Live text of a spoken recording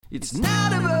It's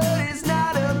not a bird, it's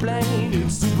not a plane,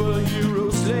 it's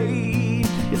Superhero Slate.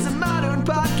 It's a modern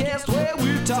podcast where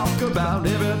we talk about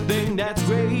everything that's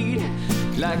great,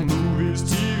 like movies,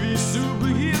 TV,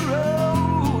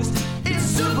 superheroes.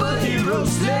 It's Superhero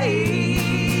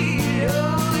Slate.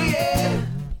 Oh yeah.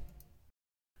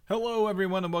 Hello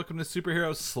everyone and welcome to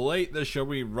Superhero Slate, the show where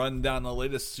we run down the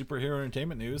latest superhero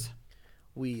entertainment news.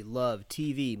 We love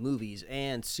TV, movies,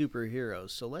 and superheroes,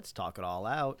 so let's talk it all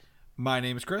out. My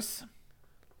name is Chris.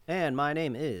 And my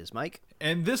name is Mike.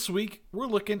 And this week, we're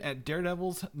looking at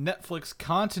Daredevil's Netflix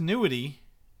continuity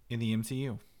in the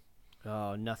MCU.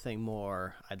 Oh, nothing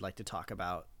more I'd like to talk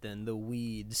about than the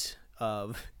weeds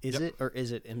of, is it or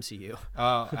is it MCU?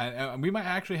 And we might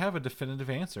actually have a definitive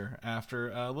answer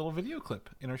after a little video clip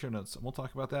in our show notes. We'll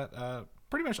talk about that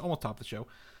pretty much almost top of the show.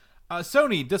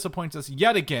 Sony disappoints us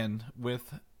yet again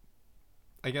with,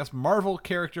 I guess, Marvel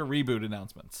character reboot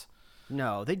announcements.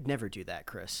 No, they'd never do that,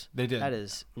 Chris. They did. That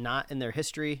is not in their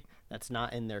history. That's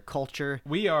not in their culture.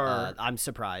 We are. I'm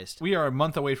surprised. We are a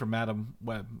month away from Madam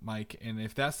Web, Mike, and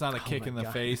if that's not a kick in the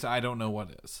God. face, I don't know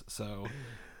what is. So,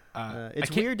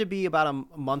 it's weird to be about a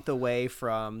month away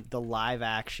from the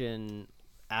live-action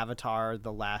Avatar: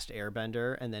 The Last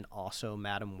Airbender, and then also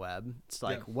Madam Web. It's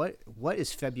like, what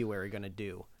is February gonna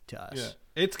do to us? Yeah,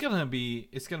 it's gonna be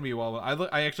a while.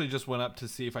 I actually just went up to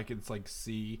see if I could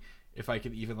see if I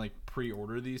could even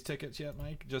pre-order these tickets yet,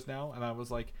 Mike, just now, and I was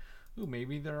like, ooh,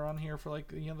 maybe they're on here for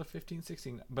the 15,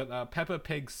 16. But Peppa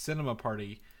Pig's Cinema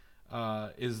Party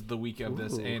is the week of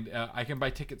this, and I can buy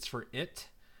tickets for it,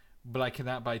 but I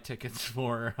cannot buy tickets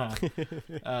for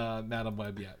Madam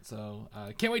Web yet. So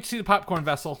can't wait to see the popcorn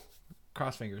vessel.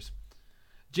 Cross fingers.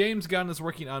 James Gunn is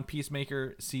working on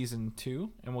Peacemaker Season 2,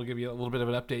 and we'll give you a little bit of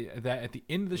an update of that at the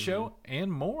end of the show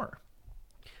and more.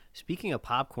 Speaking of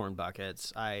popcorn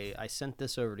buckets, I sent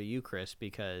this over to you, Chris,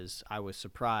 because I was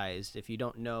surprised. If you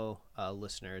don't know,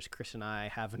 listeners, Chris and I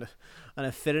have an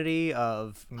affinity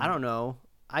of, I don't know,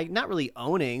 not really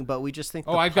owning, but we just think.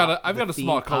 I've got a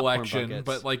small collection,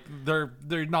 buckets. but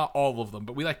they're not all of them.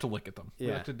 But we like to look at them. Yeah.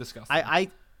 We like to discuss them.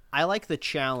 I like the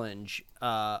challenge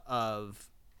of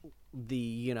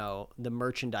the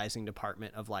merchandising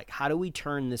department of how do we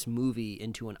turn this movie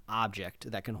into an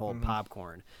object that can hold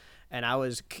popcorn. And I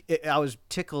was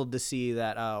tickled to see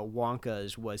that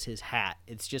Wonka's was his hat.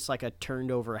 It's just like a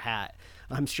turned over hat.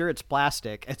 I'm sure it's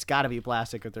plastic. It's got to be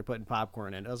plastic if they're putting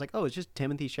popcorn in. I was like, oh, it's just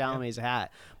Timothée Chalamet's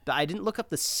hat. But I didn't look up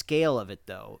the scale of it,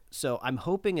 though. So I'm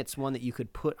hoping it's one that you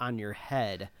could put on your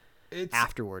head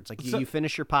afterwards. You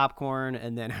finish your popcorn,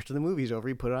 and then after the movie's over,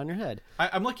 you put it on your head.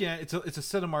 I'm looking at it. It's a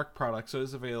Cinemark product, so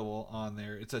it's available on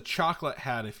there. It's a chocolate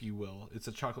hat, if you will. It's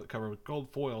a chocolate cover with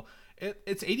gold foil.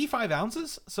 It's 85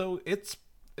 ounces, so if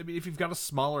you've got a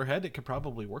smaller head, it could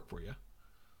probably work for you.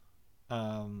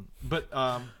 But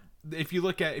if you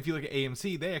look at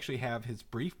AMC, they actually have his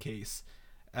briefcase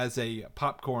as a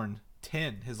popcorn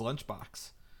tin, his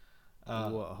lunchbox.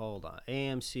 Hold on,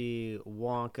 AMC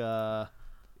Wonka.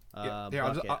 I'm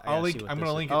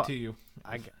gonna link it to you.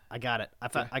 I got it.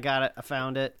 I got it. I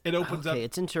found it. It opens up.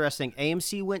 It's interesting.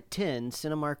 AMC went tin.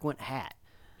 Cinemark went hat.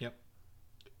 Yep.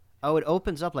 Oh, it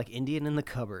opens up like Indian in the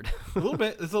cupboard. a little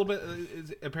bit. It's a little bit.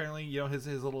 It's apparently, his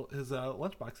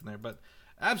lunchbox in there. But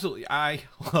absolutely, I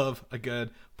love a good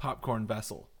popcorn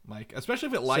vessel, Mike. Especially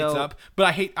if it lights up.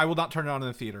 But I will not turn it on in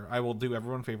the theater. I will do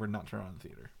everyone a favor and not turn it on in the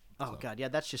theater. Oh, God, yeah,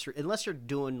 that's just... Unless you're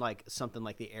doing, something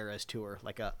like the Eras Tour,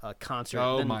 like a concert.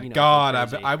 Oh, then, my God,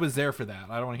 I was there for that.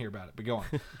 I don't want to hear about it, but go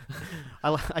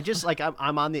on. I just,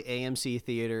 I'm on the AMC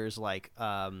theaters,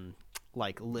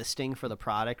 listing for the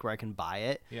product where I can buy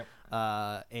it. Yep.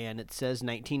 And it says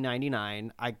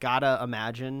 $19.99. I gotta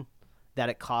imagine that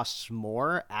it costs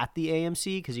more at the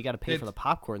AMC because you got to pay for the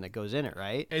popcorn that goes in it,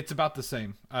 right? It's about the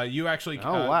same. You actually...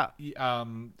 wow.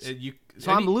 So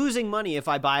I'm losing money if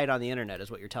I buy it on the internet, is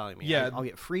what you're telling me. Yeah. I'll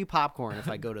get free popcorn if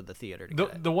I go to the theater to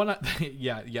get it. The one...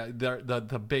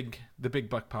 the big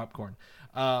buck popcorn.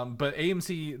 But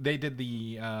AMC, they did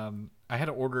the... I had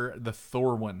to order the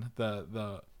Thor one,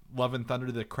 the Love and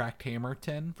Thunder, the cracked hammer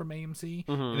 10 from AMC,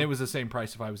 and it was the same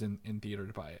price if I was in theater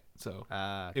to buy it. So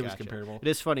it was comparable. It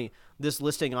is funny. This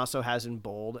listing also has in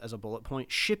bold as a bullet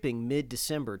point, shipping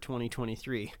mid-December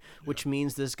 2023, which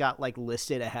means this got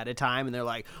listed ahead of time, and they're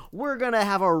like, we're going to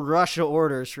have a rush of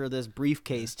orders for this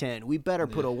briefcase 10. We better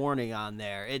put a warning on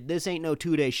there. This ain't no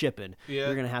 2-day shipping. Yeah.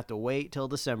 You're going to have to wait till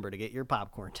December to get your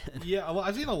popcorn 10. Yeah,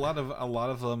 I've seen a lot of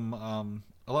them.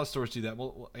 A lot of stores do that.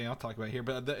 Well, I'll talk about it here.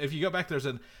 But if you go back, there's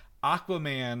an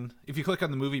Aquaman. If you click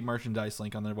on the movie merchandise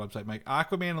link on their website, Mike,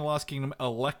 Aquaman and the Lost Kingdom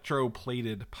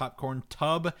electroplated popcorn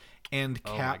tub and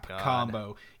cap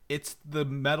combo. It's the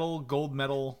gold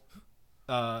medal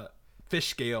fish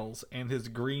scales and his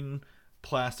green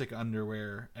plastic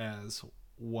underwear as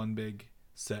one big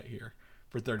set here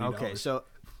for $30. Okay, so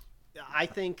I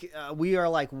think we are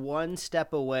like one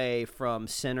step away from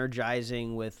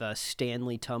synergizing with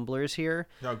Stanley tumblers here.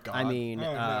 Oh, God. I mean,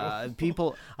 no.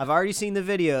 people. I've already seen the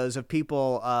videos of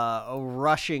people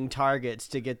rushing Targets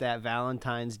to get that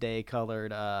Valentine's Day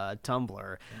colored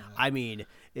tumbler. Yeah. I mean,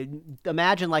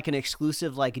 imagine like an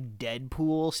exclusive like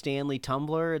Deadpool Stanley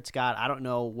tumbler. It's got, I don't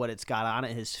know what it's got on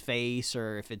it, his face,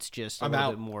 or if it's just a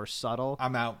little bit more subtle.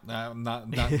 I'm out. I'm not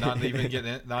even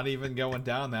getting it. Not even going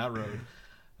down that road.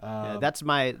 Yeah,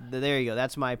 there you go.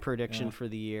 That's my prediction for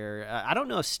the year. I don't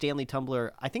know if Stanley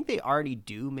Tumbler, I think they already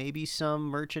do maybe some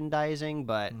merchandising,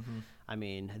 but I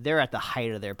mean, they're at the height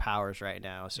of their powers right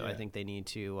now, so I think they need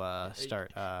to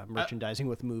start merchandising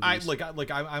with movies.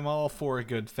 I'm all for a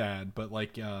good fad, but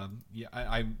like,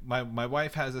 my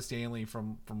wife has a Stanley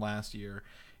from last year,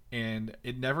 and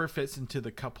it never fits into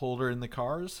the cup holder in the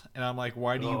cars, and I'm like,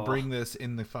 why do you bring this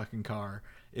in the fucking car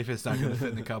if it's not going to fit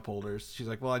in the cup holders? She's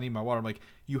like, well, I need my water. I'm like,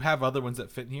 you have other ones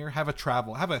that fit in here. Have a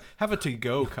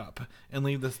to-go cup and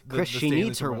leave the Chris, she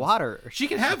needs her water. She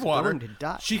can have water.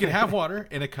 She can have water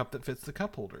in a cup that fits the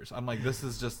cup holders. I'm like, this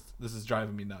is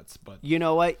driving me nuts. But you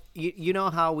know what? You know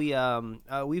how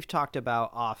we've talked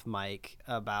about off mic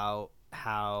about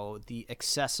how the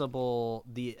access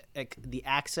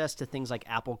to things like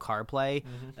Apple CarPlay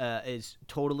is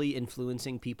totally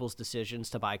influencing people's decisions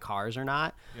to buy cars or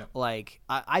not. Yep. Like,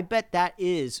 I bet that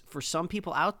is, for some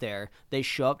people out there, they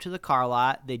show up to the car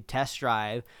lot, they test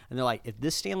drive, and they're like, if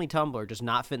this Stanley tumbler does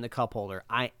not fit in the cup holder,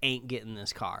 I ain't getting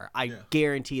this car. I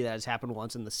guarantee that has happened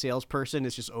once, and the salesperson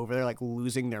is just over there like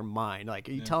losing their mind. Like,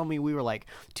 are you telling me we were like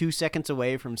 2 seconds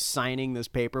away from signing this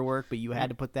paperwork, but you had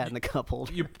to put that in the cup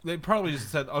holder? They probably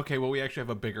just said, okay, well, we actually have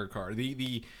a bigger car.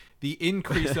 The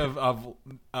increase of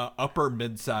upper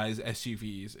mid-size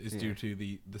SUVs is due to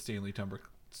the Stanley tumbler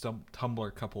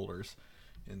cup holders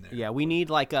in there. Yeah, we need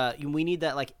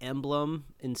that like emblem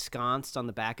ensconced on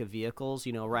the back of vehicles,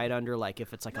 right under, like,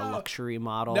 if it's like a luxury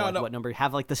model, what number,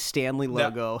 have like the Stanley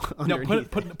logo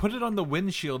underneath. Put it on the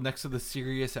windshield next to the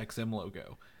Sirius XM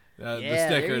logo. The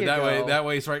sticker. There you go. That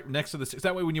way it's right next to the.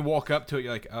 That way when you walk up to it,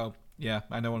 you're like, oh yeah,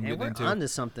 I know what I'm getting into. We're onto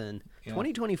something.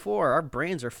 2024, our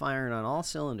brains are firing on all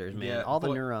cylinders, man. Yeah, all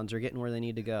the neurons are getting where they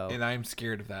need to go. And I'm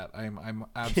scared of that. I'm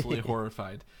absolutely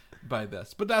horrified by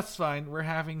this, but that's fine. We're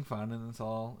having fun, and it's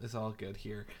all good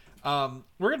here. We're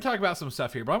gonna talk about some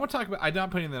stuff here, but I want to talk about. I'm not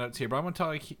putting the notes here, but I want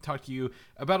to talk to you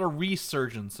about a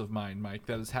resurgence of mine, Mike,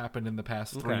 that has happened in the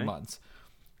past 3 months,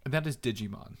 and that is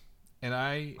Digimon. And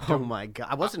oh my god,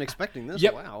 I wasn't expecting this.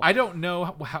 Yep. Wow. I don't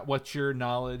know what your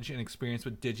knowledge and experience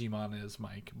with Digimon is,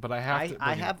 Mike, but I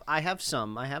have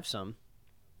some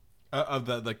of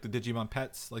the Digimon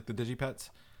pets, like the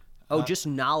Digipets. Just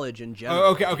knowledge in general.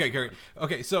 Oh, okay, great.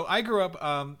 Okay, so I grew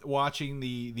up watching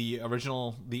the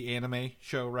original anime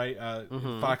show, right?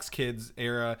 Fox Kids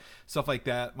era, stuff like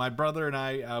that. My brother and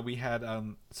I we had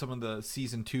some of the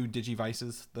season 2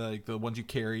 Digivices, the ones you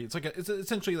carry. It's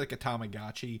essentially like a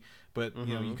Tamagotchi, but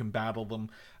you can battle them.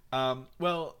 Bandai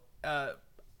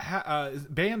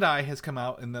has come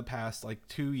out in the past like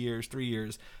 2 years, 3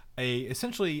 years,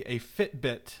 essentially a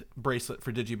Fitbit bracelet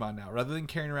for Digimon now. Rather than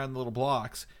carrying around the little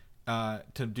blocks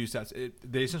to do stats,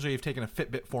 they essentially have taken a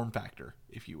Fitbit form factor,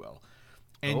 if you will.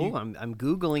 And I'm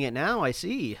googling it now. I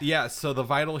see. Yeah, so the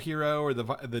Vital Hero or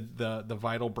the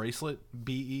Vital Bracelet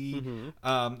BE.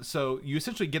 So you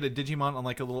essentially get a Digimon on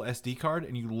like a little SD card,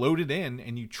 and you load it in,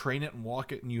 and you train it and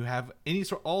walk it, and you have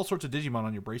all sorts of Digimon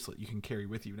on your bracelet you can carry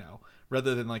with you now,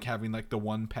 rather than like having like the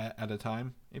one pet at a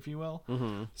time, if you will.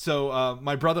 So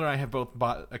my brother and I have both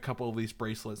bought a couple of these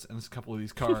bracelets and a couple of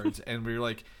these cards, and we were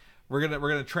like, we're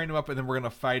gonna train him up, and then we're gonna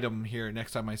fight him here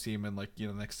next time I see him in like the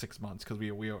next 6 months, because we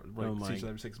see each other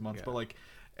every 6 months. But like,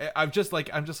 I'm just like,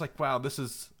 wow, this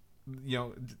is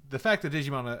the fact that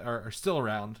Digimon are still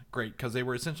around, great, because they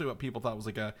were essentially what people thought was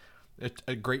like a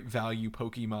great value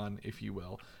Pokemon, if you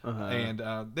will. And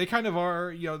they kind of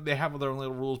are. They have their own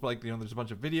little rules, but like there's a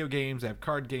bunch of video games, they have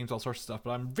card games, all sorts of stuff.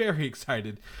 But I'm very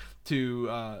excited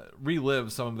to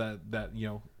relive some of that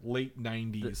late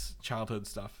 90s childhood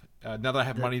stuff. Now that I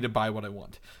have money to buy what I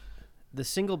want. The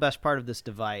single best part of this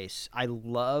device, I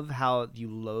love how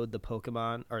you load the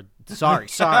Pokemon, or sorry,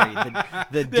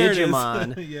 the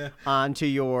Digimon onto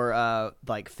your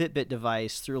like Fitbit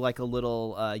device through like a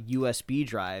little USB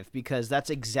drive, because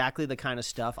that's exactly the kind of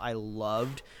stuff I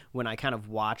loved when I kind of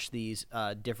watched these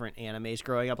different animes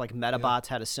growing up. Like Metabots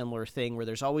had a similar thing where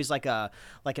there's always like an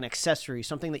accessory,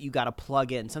 something that you got to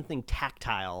plug in, something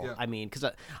tactile. Yeah. I mean,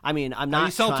 because I'm not.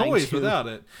 You sell toys without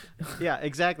it. Yeah,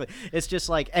 exactly. It's just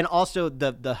like, and also so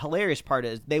the hilarious part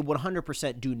is they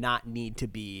 100% do not need to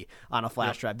be on a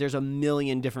flash drive. There's a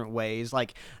million different ways.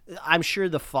 Like, I'm sure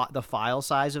the file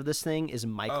size of this thing is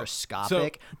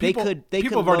microscopic. So they could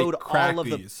load all of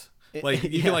these. Like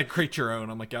you can like create your own.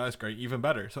 I'm like, yeah, that's great, even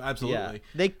better. So absolutely,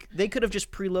 they could have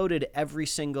just preloaded every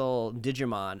single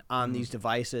Digimon on these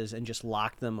devices and just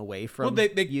locked them away from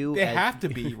you. They have to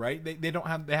be right. They don't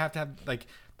have. They have to have like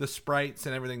the sprites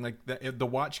and everything. Like the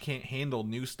watch can't handle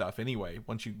new stuff anyway.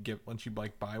 Once you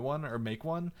like buy one or make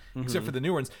one, except for the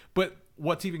new ones. But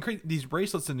what's even crazy? These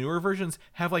bracelets, the newer versions,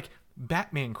 have like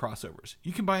Batman crossovers.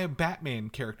 You can buy a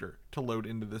Batman character to load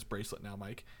into this bracelet now,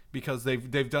 Mike, because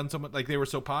they've done so much. Like, they were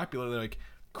so popular, they like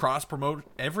cross promote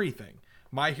everything.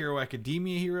 My Hero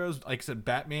Academia heroes, like I said,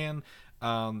 Batman,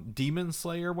 Demon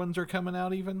Slayer ones are coming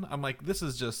out. Even I'm like, this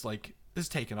is just like, this is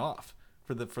taking off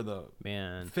for the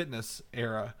fitness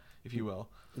era, if you will.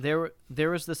 There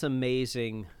was this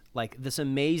amazing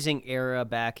era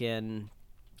back in,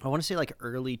 I want to say like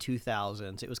early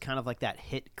 2000s. It was kind of like that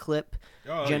hit clip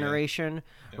generation,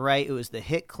 right? It was the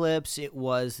hit clips. It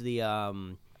was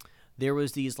the there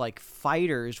was these like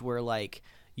fighters where like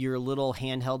your little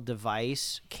handheld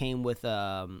device came with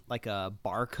like a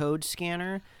barcode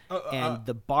scanner, and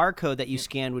the barcode that you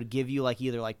scanned would give you like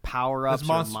either like power ups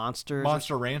or monsters.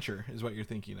 Monster Rancher is what you're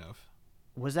thinking of.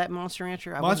 Was that Monster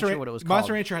Rancher? I wasn't sure what it was called.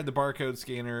 Monster Rancher had the barcode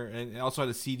scanner and it also had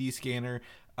a CD scanner.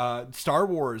 Star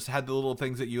Wars had the little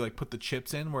things that you like put the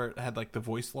chips in where it had like the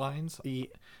voice lines.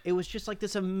 It was just like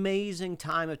this amazing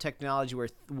time of technology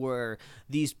where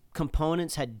these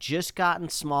components had just gotten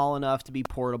small enough to be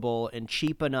portable and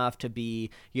cheap enough to be,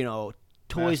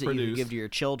 toys that you could give to your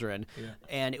children.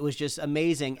 And it was just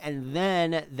amazing. And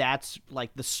then that's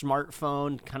like the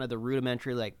smartphone, kind of the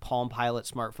rudimentary like Palm Pilot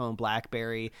smartphone,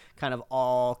 BlackBerry kind of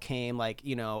all came like,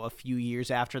 a few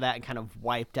years after that and kind of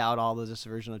wiped out all of this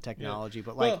version of technology.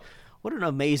 But what an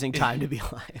amazing time to be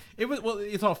alive.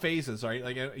 It's all phases, right?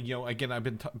 Like, again, I've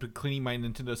been cleaning my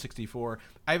Nintendo 64.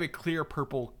 I have a clear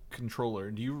purple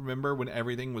controller. Do you remember when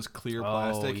everything was clear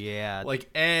plastic? Oh, yeah. Like,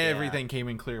 everything came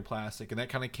in clear plastic, and that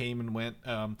kind of came and went.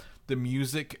 The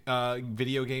music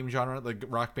video game genre, like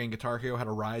Rock Band Guitar Hero, had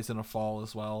a rise and a fall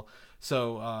as well.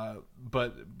 So,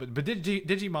 but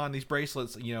Digimon, these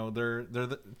bracelets, they're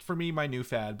for me, my new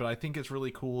fad. But I think it's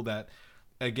really cool that,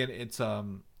 again,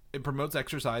 it promotes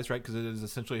exercise, right? Because it is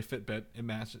essentially a Fitbit. It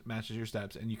matches your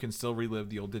steps, and you can still relive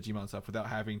the old Digimon stuff without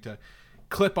having to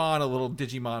clip on a little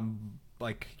Digimon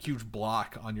like huge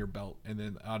block on your belt and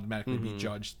then automatically be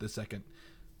judged the second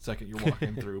you're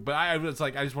walking through. But I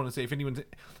just want to say, if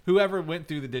whoever went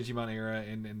through the Digimon era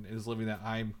and is living that,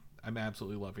 I'm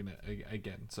absolutely loving it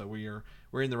again. So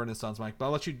we're in the Renaissance, Mike. But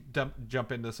I'll let you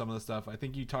jump into some of the stuff. I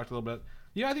think you talked a little bit.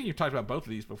 Yeah, I think you've talked about both of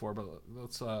these before, but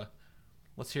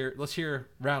let's hear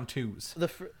round twos. The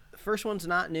first one's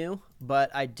not new,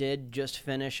 but I did just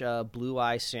finish Blue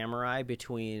Eye Samurai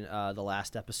between the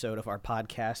last episode of our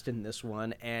podcast and this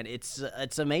one, and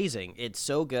it's amazing. It's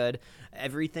so good.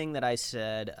 Everything that I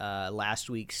said last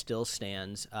week still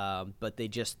stands, but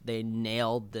they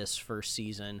nailed this first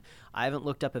season. I haven't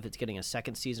looked up if it's getting a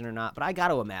second season or not, but I got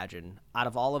to imagine out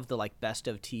of all of the like best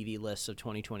of TV lists of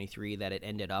 2023 that it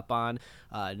ended up on,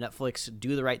 Netflix,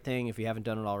 do the right thing if you haven't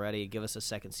done it already. Give us a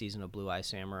second season of Blue Eye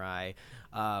Samurai.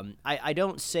 I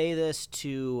don't say this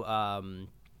to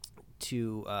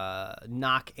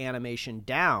knock animation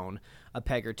down a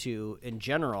peg or two in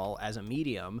general as a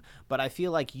medium, but I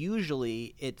feel like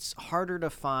usually it's harder to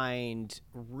find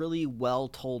really well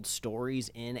told stories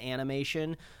in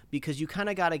animation because you kind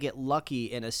of got to get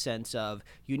lucky in a sense of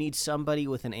you need somebody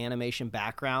with an animation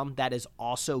background that is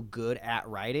also good at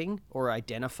writing or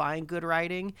identifying good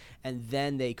writing, and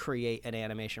then they create an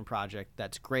animation project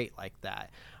that's great like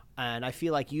that. And I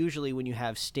feel like usually when you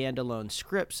have standalone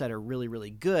scripts that are really,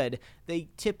 really good, they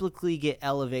typically get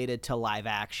elevated to live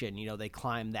action. They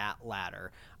climb that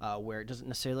ladder where it doesn't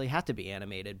necessarily have to be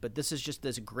animated. But this is just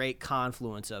this great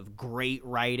confluence of great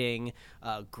writing,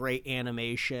 great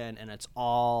animation, and it's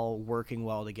all working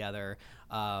well together.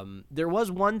 There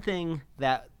was one thing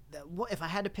that if I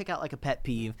had to pick out like a pet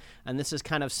peeve, and this is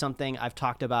kind of something I've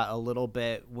talked about a little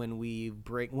bit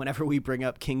whenever we bring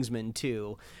up Kingsman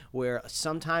 2, where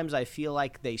sometimes I feel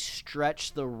like they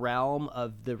stretch the realm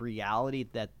of the reality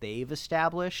that they've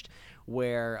established,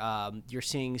 where you're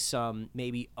seeing some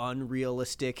maybe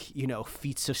unrealistic,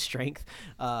 feats of strength.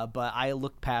 But I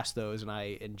looked past those and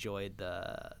I enjoyed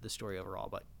the story overall.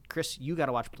 But Chris, you got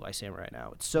to watch Blue Eye Samurai right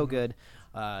now. It's so good.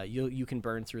 You can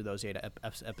burn through those 8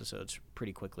 episodes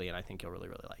pretty quickly, and I think you'll really,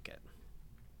 really like it.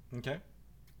 Okay.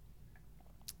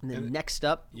 And then next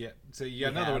up, so you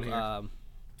got another one here.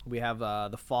 We have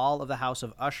The Fall of the House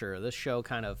of Usher. This show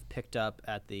kind of picked up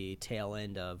at the tail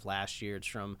end of last year. It's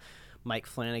from Mike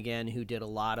Flanagan, who did a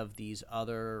lot of these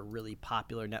other really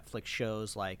popular Netflix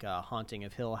shows like Haunting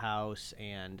of Hill House,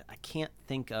 and I can't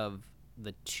think of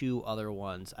the two other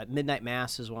ones. Midnight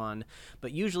Mass is one,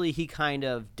 but usually he kind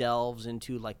of delves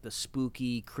into like the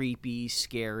spooky, creepy,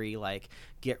 scary, like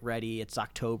get ready, it's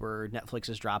October, Netflix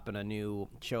is dropping a new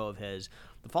show of his.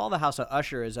 The Fall of the House of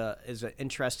Usher is an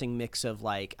interesting mix of,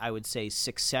 like, I would say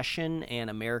Succession and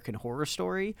American Horror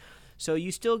Story. So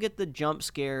you still get the jump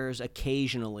scares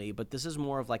occasionally, but this is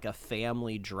more of like a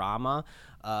family drama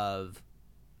of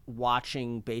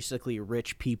watching basically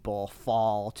rich people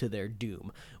fall to their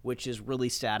doom, which is really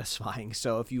satisfying.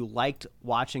 So if you liked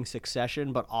watching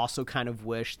Succession but also kind of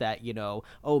wish that,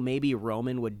 maybe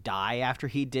Roman would die after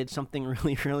he did something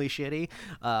really, really shitty,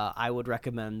 I would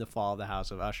recommend The Fall of the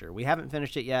House of Usher. We haven't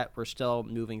finished it yet. We're still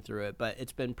moving through it, but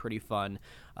it's been pretty fun.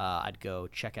 I'd go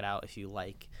check it out if you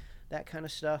like that kind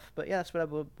of stuff. But yeah, that's what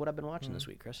I've been watching this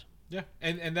week, Chris. Yeah,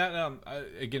 and that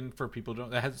again, for people who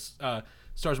don't, that has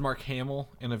stars Mark Hamill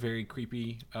in a very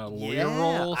creepy lawyer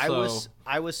role. So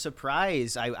I was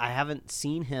surprised. I haven't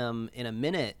seen him in a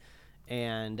minute,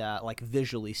 and like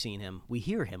visually seen him. We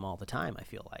hear him all the time, I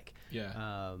feel like.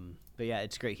 Yeah. But yeah,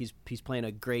 it's great. He's playing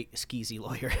a great skeezy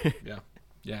lawyer.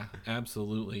 Yeah,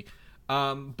 absolutely.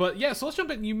 But yeah, so let's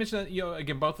jump in. You mentioned that,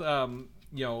 again, both that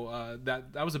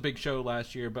was a big show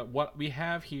last year. But what we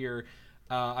have here.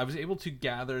 I was able to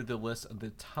gather the list of the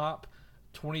top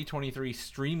 2023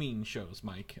 streaming shows,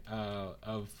 Mike,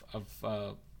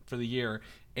 for the year.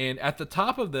 And at the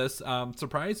top of this,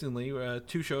 surprisingly,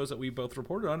 two shows that we both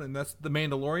reported on, and that's The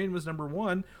Mandalorian was number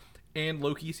 1, and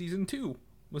Loki season 2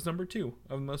 was number 2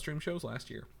 of the most streamed shows last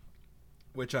year.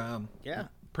 Which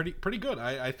pretty good.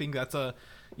 I think that's a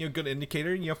good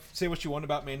indicator. Say what you want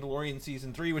about Mandalorian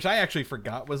season 3, which I actually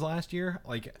forgot was last year.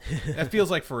 Like, that feels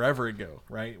like forever ago,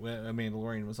 right? When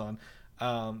Mandalorian was on.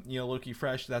 Loki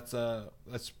fresh. That's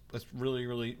really,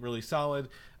 really, really solid.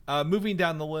 Moving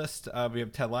down the list, we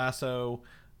have Ted Lasso,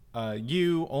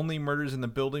 Only Murders in the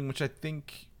Building, which I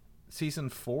think season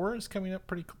 4 is coming up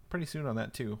pretty soon on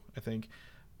that too. I think.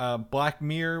 Black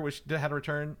Mirror, which had a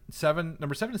return.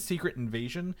 Number 7 is Secret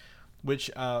Invasion,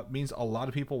 which means a lot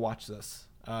of people watch this.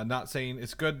 Not saying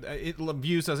it's good.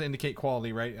 Views doesn't indicate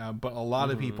quality, right? But a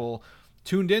lot of people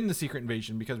tuned in to Secret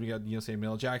Invasion because we got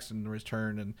Samuel L. Jackson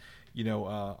return, and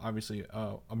obviously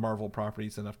a Marvel property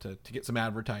is enough to get some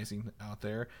advertising out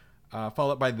there.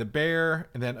 Followed by The Bear,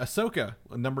 and then Ahsoka,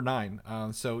 number 9.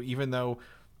 So even though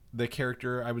the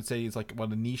character, I would say, is like a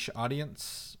niche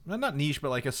audience. Not niche, but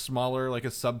like a smaller, like a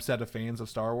subset of fans of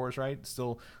Star Wars, right?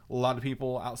 Still a lot of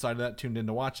people outside of that tuned in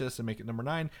to watch this and make it number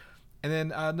 9. And then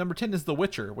number 10 is The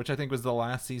Witcher, which I think was the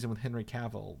last season with Henry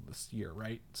Cavill this year,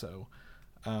 right? So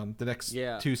the next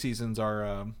 2 seasons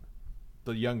are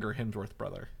the younger Hemsworth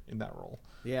brother in that role.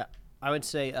 Yeah. I would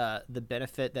say the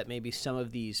benefit that maybe some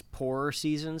of these poorer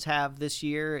seasons have this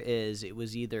year is it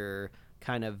was either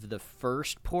kind of the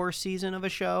first poor season of a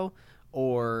show,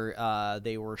 or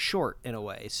they were short in a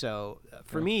way. So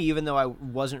for me, even though I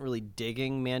wasn't really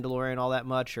digging Mandalorian all that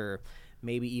much, or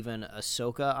maybe even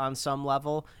Ahsoka on some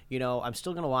level, I'm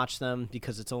still going to watch them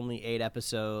because it's only 8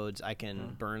 episodes. I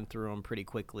can burn through them pretty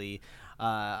quickly.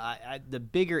 The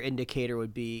bigger indicator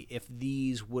would be if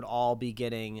these would all be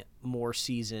getting more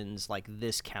seasons like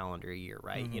this calendar year,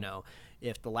 right?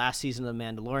 If the last season of The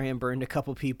Mandalorian burned a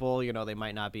couple people, they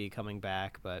might not be coming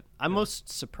back. But I'm most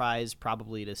surprised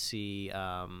probably to see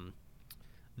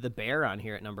The Bear on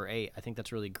here at number 8. I think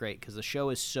that's really great because the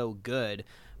show is so good.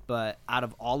 But out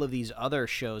of all of these other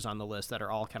shows on the list that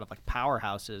are all kind of like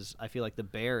powerhouses, I feel like The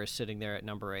Bear is sitting there at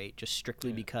number 8 just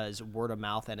strictly because word of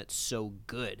mouth, and it's so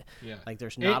good. Yeah. Like,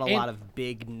 there's not a lot of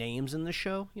big names in the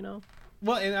show,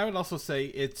 Well, and I would also say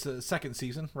it's a second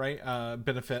season, right?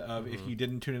 Benefit of if you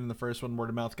didn't tune in the first one, word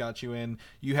of mouth got you in.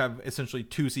 You have essentially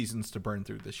 2 seasons to burn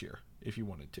through this year if you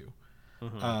wanted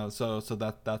to. So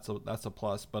that's a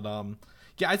plus. But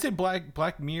I'd say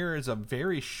Black Mirror is a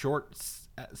very short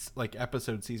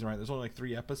episode season, right? There's only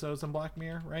 3 episodes in Black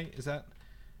Mirror, right? Is that?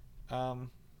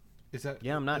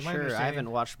 Yeah, I'm not sure. I haven't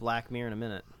watched Black Mirror in a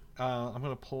minute. I'm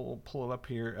gonna pull it up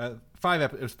here.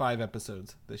 It was 5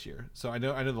 episodes this year, so I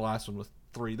know the last one was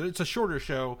 3. It's a shorter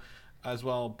show as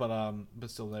well, but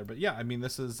still there. But yeah, I mean,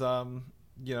 this is kind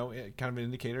of an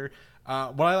indicator.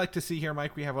 What I like to see here,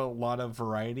 Mike, we have a lot of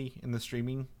variety in the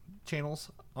streaming channels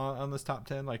on this top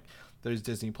 10. Like, there's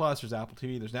Disney Plus, there's Apple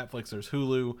TV, there's Netflix, there's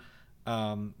Hulu.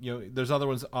 There's other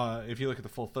ones. If you look at the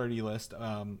full 30 list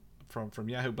from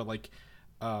Yahoo, but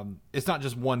it's not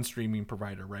just one streaming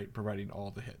provider, right? Providing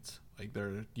all the hits. Like,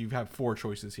 you have 4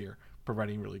 choices here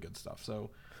providing really good stuff. So,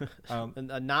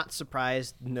 And, not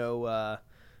surprised. No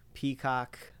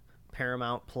Peacock,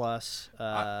 Paramount Plus,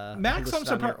 Max, I'm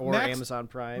surprised, or Amazon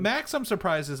Prime. Max, I'm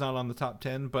surprised is not on the top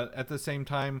 10, but at the same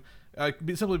time,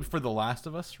 simply for The Last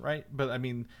of Us, right? But I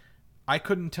mean, I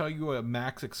couldn't tell you a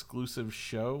Max exclusive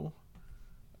show.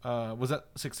 Was that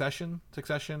Succession?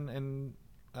 Succession and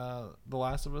The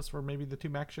Last of Us were maybe the two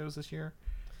Max shows this year.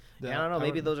 I don't know.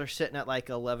 Maybe those are sitting at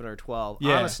like 11 or 12.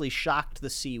 Yeah. Honestly, shocked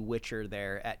to see Witcher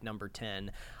there at number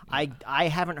 10. I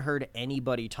haven't heard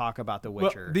anybody talk about The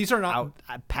Witcher. Well, these are not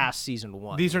past season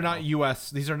 1. These are not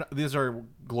U.S. These are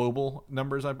global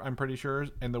numbers. I'm pretty sure.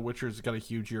 And The Witcher's got a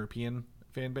huge European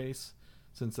fan base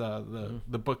since the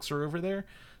books are over there.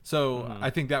 So I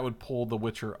think that would pull The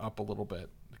Witcher up a little bit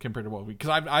compared to what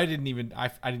because I didn't even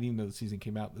know the season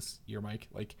came out this year, Mike.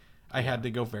 Like. I had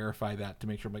to go verify that to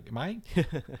make sure. I'm like, am I?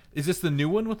 Is this the new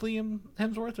one with Liam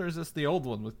Hemsworth, or is this the old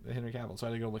one with Henry Cavill? So I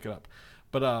had to go look it up.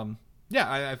 But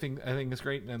I think it's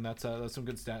great, and that's some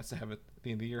good stats to have at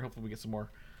the end of the year. Hopefully, we get some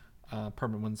more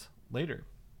permanent ones later.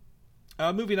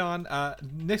 Moving on,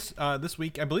 this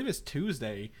week, I believe it's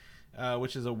Tuesday,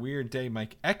 which is a weird day.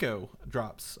 Mike, Echo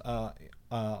drops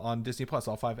on Disney Plus,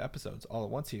 all 5 episodes all at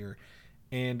once here,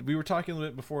 and we were talking a little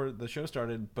bit before the show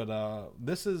started, but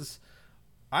this is.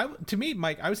 To me,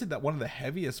 Mike, I would say that one of the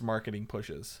heaviest marketing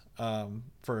pushes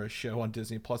for a show on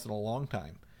Disney Plus in a long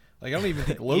time. Like I don't even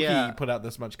think Loki put out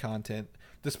this much content,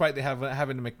 despite they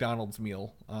having a McDonald's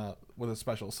meal with a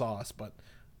special sauce, but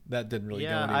that didn't really go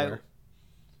anywhere.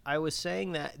 I was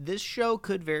saying that this show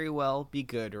could very well be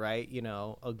good, right? You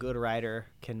know, a good writer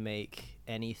can make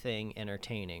anything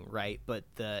entertaining, right? But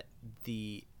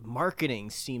the marketing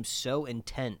seems so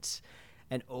intense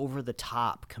and over the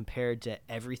top compared to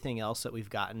everything else that we've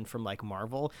gotten from like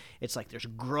Marvel. It's like there's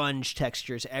grunge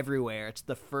textures everywhere. It's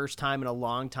the first time in a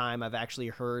long time I've actually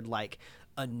heard like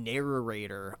a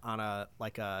narrator on a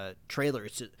trailer.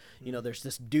 It's just, you know, there's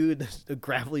this dude, a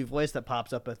gravelly voice that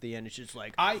pops up at the end. It's just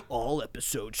like all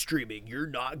episodes streaming. You're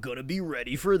not gonna be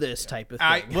ready for this type of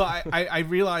thing. I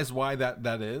realize why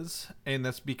that is, and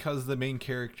that's because the main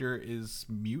character is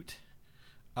mute,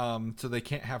 so they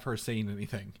can't have her saying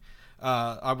anything.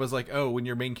 I was like, oh, when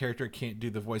your main character can't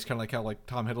do the voice, kind of like how like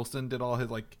Tom Hiddleston did all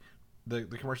his like the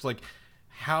commercials. Like,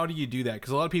 how do you do that? Because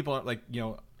a lot of people are like, you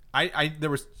know,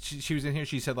 she was in here.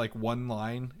 She said like one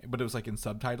line, but it was like in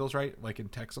subtitles, right? Like in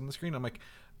text on the screen. I'm like,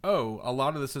 oh, a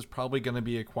lot of this is probably going to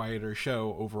be a quieter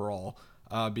show overall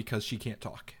because she can't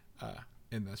talk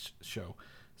in this show.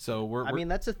 So I mean,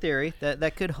 that's a theory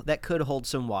that could hold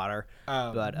some water,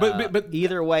 but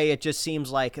either way, it just seems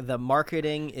like the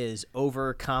marketing is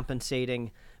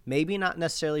overcompensating. Maybe not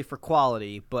necessarily for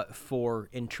quality, but for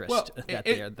interest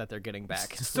that they're getting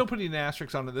back. Still putting an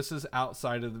asterisk on it. This is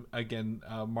outside of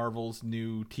Marvel's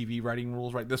new TV writing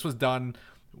rules, right? This was done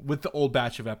with the old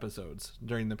batch of episodes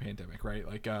during the pandemic, right?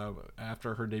 Like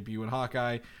after her debut in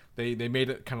Hawkeye, they made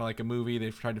it kind of like a movie.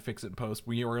 They've tried to fix it in post.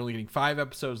 We were only getting 5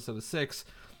 episodes instead of 6.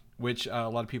 Which a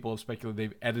lot of people have speculated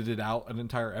they've edited out an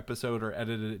entire episode or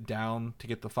edited it down to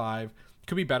get the 5.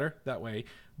 Could be better that way.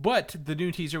 But the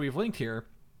new teaser we've linked here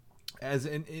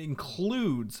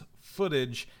includes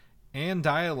footage and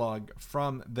dialogue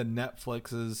from the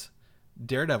Netflix's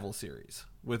Daredevil series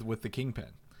with the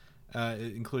Kingpin,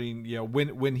 including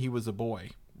when he was a boy,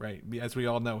 right? As we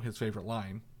all know, his favorite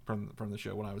line from the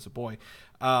show, when I was a boy.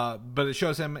 But it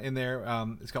shows him in there.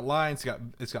 It's got lines.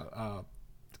 It's got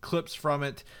clips from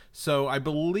it. So I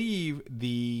believe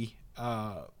the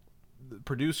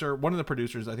producer, one of the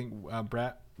producers, I think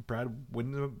Brad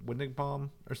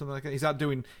Windenbaum or something like that. He's out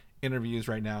doing interviews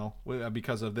right now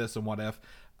because of this and What If.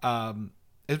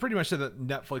 It's pretty much said that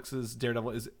Netflix's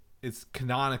Daredevil is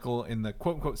canonical in the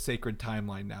quote unquote sacred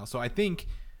timeline now. So I think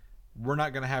we're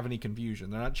not going to have any confusion.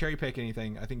 They're not cherry pick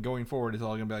anything. I think going forward it's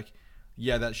all going to be like,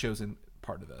 yeah, that show's in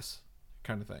part of this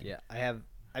kind of thing. Yeah,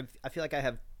 I feel like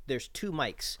there's 2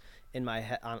 mics in my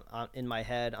head, in my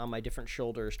head, on my different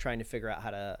shoulders, trying to figure out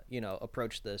how to,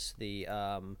 approach this.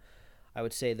 I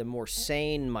would say the more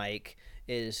sane mic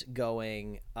is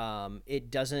going,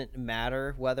 it doesn't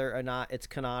matter whether or not it's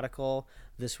canonical.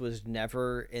 This was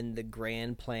never in the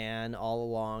grand plan all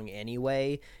along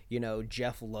anyway.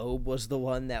 Jeff Loeb was the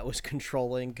one that was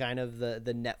controlling kind of the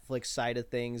Netflix side of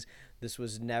things. This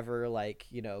was never like,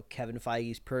 Kevin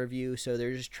Feige's purview. So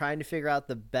they're just trying to figure out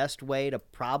the best way to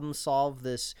problem solve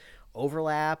this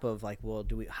overlap of like, well,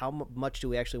 how much do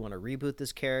we actually want to reboot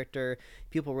this character?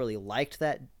 People really liked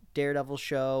that Daredevil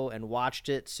show and watched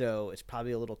it, so it's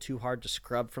probably a little too hard to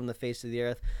scrub from the face of the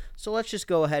earth. So let's just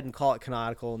go ahead and call it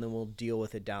canonical, and then we'll deal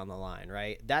with it down the line,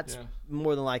 right? That's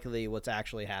more than likely what's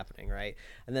actually happening, right?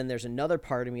 And then there's another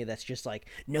part of me that's just like,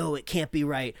 no, it can't be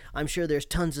right. I'm sure there's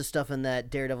tons of stuff in that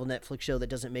Daredevil Netflix show that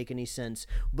doesn't make any sense,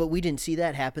 but we didn't see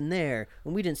that happen there,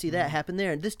 and we didn't see that happen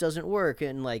there, and this doesn't work.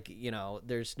 And like, you know,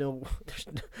 there's no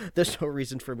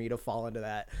reason for me to fall into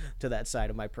that side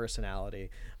of my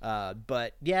personality.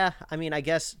 But yeah, I mean, I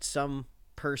guess some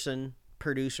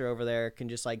producer over there can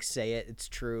just like say it's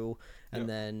true, and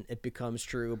then it becomes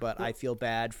true. But I feel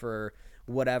bad for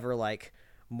whatever like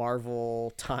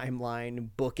Marvel timeline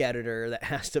book editor that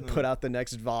has to put out the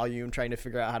next volume trying to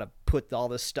figure out how to put all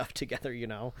this stuff together, you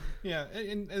know? Yeah,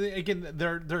 and again,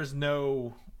 there's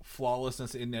no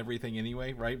flawlessness in everything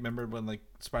anyway, right? Remember when like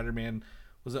Spider-Man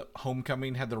was it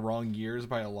Homecoming had the wrong years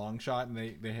by a long shot, and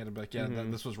they had to be like,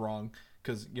 this was wrong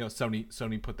because, you know,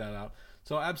 Sony put that out.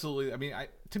 So absolutely, I mean,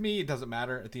 to me it doesn't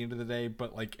matter at the end of the day,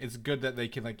 but like it's good that they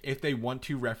can, like, if they want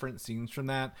to reference scenes from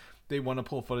that, they want to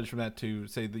pull footage from that to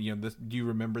say that, you know, this, do you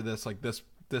remember this? Like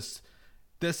this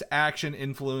action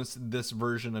influenced this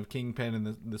version of Kingpin,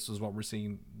 and this is what we're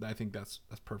seeing. I think that's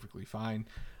perfectly fine.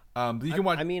 You can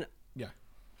watch. I mean, yeah.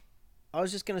 I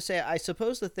was just gonna say, I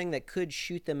suppose the thing that could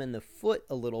shoot them in the foot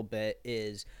a little bit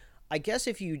is, I guess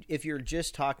if you're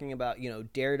just talking about, you know,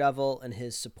 Daredevil and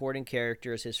his supporting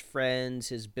characters, his friends,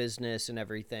 his business, and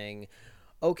everything.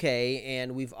 Okay,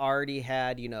 and we've already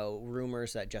had, you know,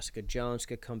 rumors that Jessica Jones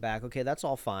could come back. Okay, that's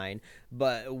all fine.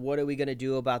 But what are we going to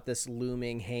do about this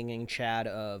looming, hanging Chad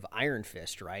of Iron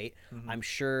Fist, right? Mm-hmm. I'm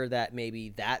sure that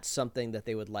maybe that's something that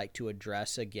they would like to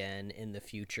address again in the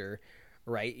future,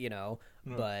 right? You know,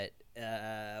 but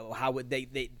how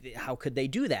could they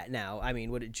do that now? I mean,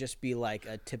 would it just be like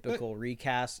a typical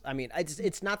recast? I mean,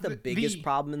 it's not the biggest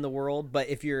problem in the world, but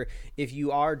if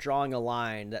you are drawing a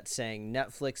line that's saying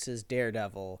Netflix's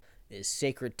Daredevil is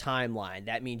sacred timeline,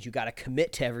 that means you got to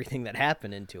commit to everything that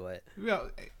happened into it. Well,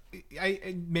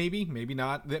 maybe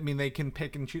not. I mean, they can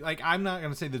pick and choose. Like, I'm not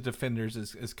going to say the Defenders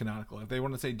is canonical. If they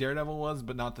want to say Daredevil was,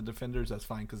 but not the Defenders, that's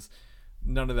fine, because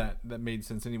none of that made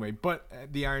sense anyway. But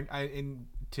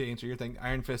to answer your thing,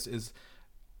 Iron Fist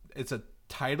it's a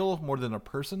title more than a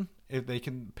person. If they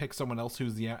can pick someone else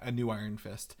who's a new Iron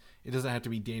Fist, it doesn't have to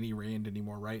be Danny Rand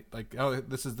anymore, right? Like, oh,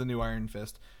 this is the new Iron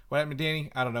Fist. What happened to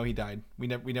Danny? I don't know. He died. We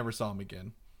never saw him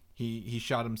again. He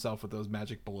shot himself with those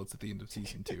magic bullets at the end of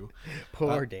season 2.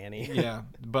 Poor Danny. Yeah,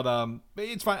 but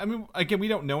it's fine. I mean, again, we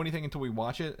don't know anything until we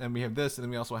watch it, and we have this, and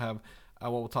then we also have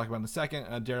what we'll talk about in a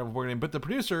second, Daredevil board game. But the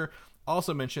producer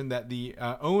also mentioned that the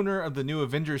owner of the new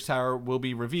Avengers Tower will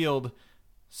be revealed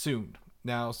soon.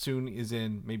 Now, soon is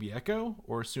in maybe Echo,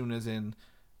 or soon is in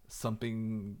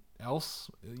something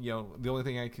else. You know, the only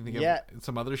thing I can think of,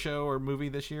 some other show or movie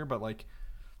this year, but like,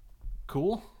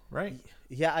 cool, right?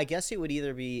 Yeah, I guess it would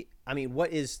either be, I mean,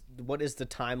 what is the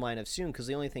timeline of soon? Because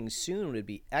the only thing soon would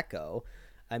be Echo.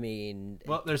 I mean,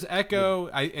 well, there's Echo,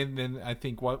 and then I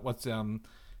think what's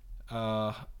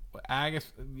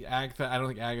Agatha. I don't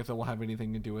think Agatha will have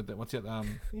anything to do with it. What's it?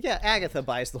 Yeah, Agatha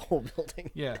buys the whole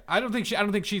building. Yeah, I don't think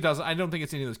she does. I don't think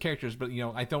it's any of those characters. But, you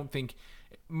know, I don't think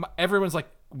everyone's like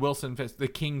Wilson Fisk. The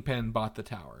Kingpin bought the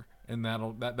tower, and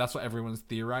that's what everyone's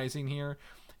theorizing here.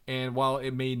 And while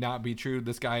it may not be true,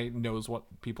 this guy knows what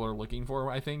people are looking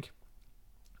for. I think,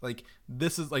 like,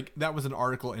 this is like, that was an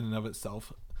article in and of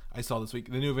itself I saw this week.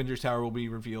 The new Avengers Tower will be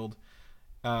revealed.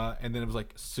 And then it was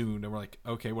like soon, and we're like,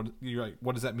 okay, what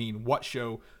does that mean? What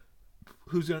show?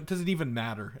 Does it even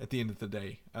matter at the end of the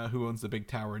day? Who owns the big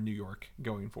tower in New York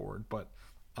going forward? But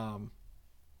I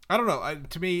don't know.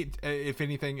 To me, if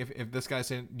anything, if this guy's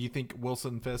saying, do you think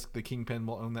Wilson Fisk, the Kingpin,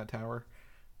 will own that tower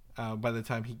by the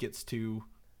time we get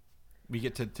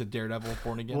to Daredevil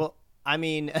Born Again? Well, I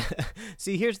mean,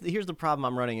 see, here's the problem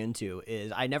I'm running into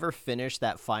is I never finished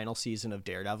that final season of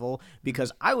Daredevil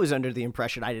because I was under the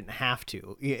impression I didn't have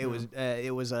to.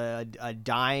 It was a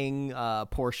dying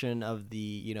portion of the,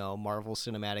 you know, Marvel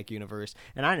Cinematic Universe,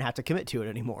 and I didn't have to commit to it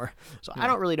anymore. So I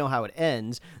don't really know how it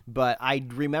ends, but I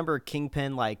remember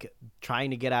Kingpin like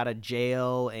trying to get out of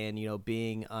jail and, you know,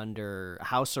 being under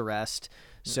house arrest.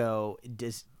 So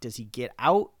does he get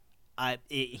out?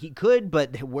 He could,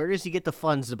 but where does he get the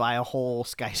funds to buy a whole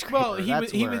skyscraper?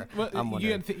 Well, I'm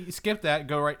wondering. You skip that.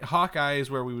 Go right. Hawkeye is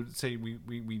where we would say we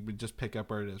would just pick up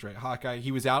where it is. Right. Hawkeye.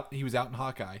 He was out in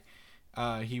Hawkeye.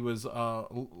 He was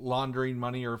laundering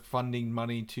money or funding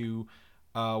money to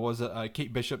was it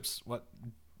Kate Bishop's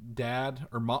dad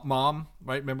or mom?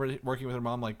 Right. Remember working with her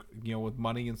mom, like, you know, with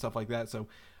money and stuff like that. So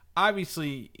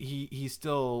obviously he's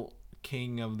still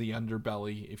king of the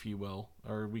underbelly, if you will,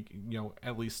 or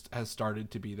at least has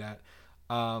started to be that.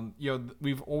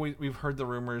 We've heard the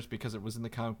rumors because it was in the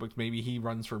comic books. Maybe he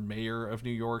runs for mayor of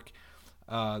New York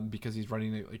because he's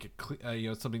running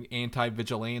something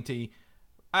anti-vigilante.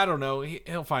 I don't know.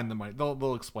 He'll find the money.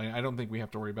 They'll explain it. I don't think we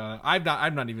have to worry about it.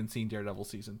 I've not even seen Daredevil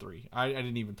season 3. I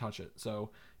didn't even touch it. So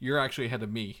you're actually ahead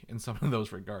of me in some of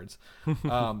those regards.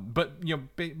 But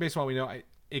based on what we know,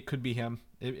 it could be him.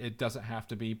 It doesn't have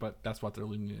to be, but that's what they're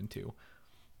leaning into.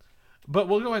 But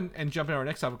we'll go ahead and jump into our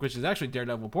next topic, which is actually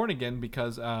Daredevil Born Again,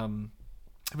 because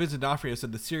Vincent D'Onofrio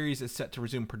said the series is set to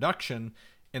resume production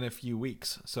in a few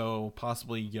weeks. So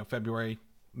possibly February,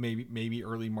 maybe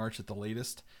early March at the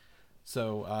latest.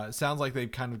 So it sounds like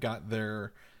they've kind of got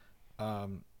their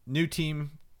new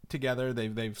team together.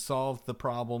 They've solved the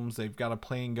problems. They've got a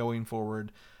plan going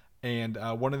forward. And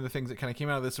one of the things that kind of came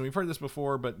out of this, and we've heard this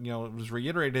before, but it was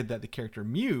reiterated that the character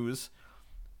Muse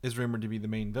is rumored to be the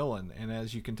main villain. And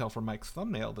as you can tell from Mike's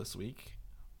thumbnail this week,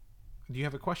 do you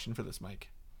have a question for this, Mike?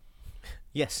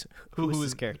 Yes. Who is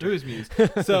this character? Who is Muse?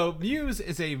 So Muse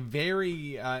is a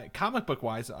very comic book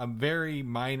wise, a very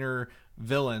minor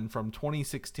villain from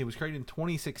 2016. It was created in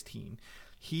 2016.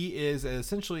 He is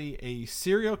essentially a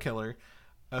serial killer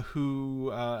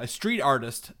a street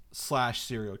artist /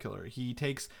 serial killer. He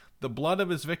takes the blood of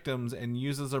his victims and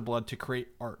uses their blood to create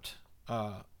art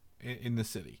in the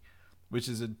city, which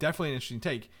is definitely an interesting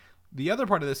take. The other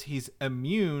part of this, he's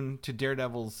immune to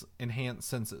Daredevil's enhanced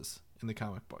senses in the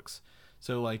comic books.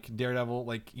 So like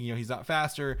Daredevil, he's not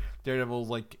faster.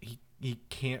 Daredevil, he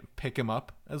can't pick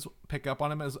up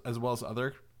on him as well as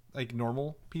other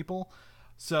normal people.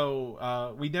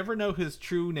 So we never know his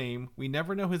true name. We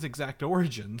never know his exact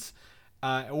origins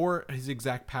or his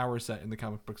exact power set in the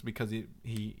comic books because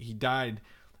he died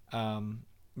a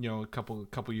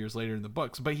couple years later in the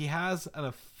books. But he has an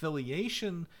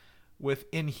affiliation with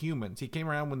Inhumans. He came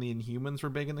around when the Inhumans were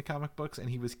big in the comic books, and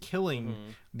he was killing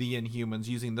the Inhumans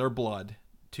using their blood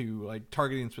to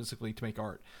targeting specifically to make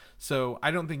art. So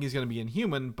I don't think he's going to be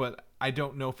Inhuman, but I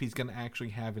don't know if he's going to actually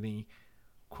have any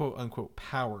quote unquote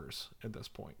powers at this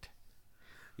point.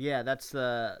 Yeah, that's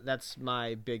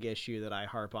my big issue that I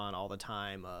harp on all the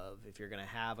time of if you're going to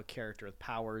have a character with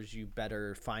powers, you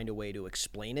better find a way to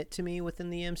explain it to me within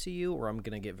the MCU or I'm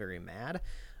going to get very mad.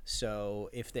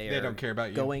 So if they don't care about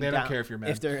you. They don't care if you're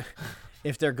mad.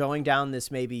 If they're going down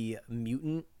this maybe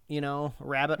mutant,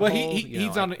 rabbit hole. Well,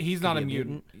 he's not a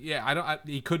mutant. Yeah,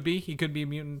 he could be a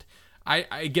mutant.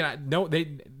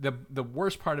 The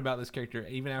worst part about this character,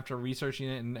 even after researching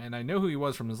it, and I know who he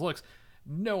was from his looks,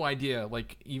 no idea,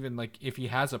 if he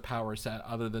has a power set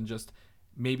other than just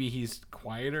maybe he's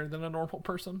quieter than a normal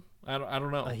person. I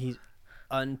don't know. He's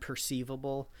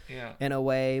unperceivable in a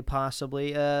way,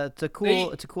 possibly. It's a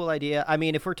cool idea. I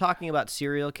mean, if we're talking about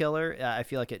serial killer, I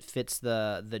feel like it fits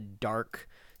the dark,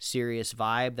 serious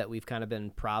vibe that we've kind of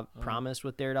been promised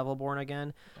with Daredevil Born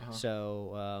Again.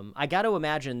 So I got to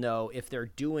imagine though, if they're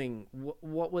doing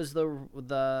what was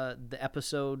the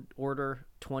episode order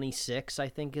 26, I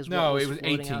think is what was floating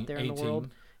 18, out there in the world.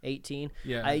 18.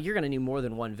 Yeah, you're gonna need more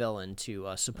than one villain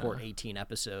to support 18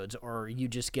 episodes, or you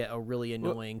just get a really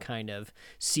annoying kind of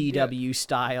CW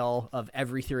style of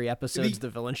every 3 episodes the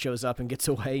villain shows up and gets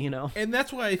away. And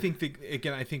that's why I think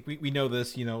I think we know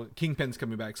this. Kingpin's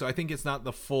coming back, so I think it's not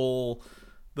the full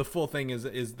thing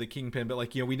is the Kingpin,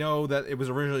 but we know that it was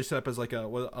originally set up as a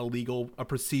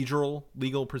procedural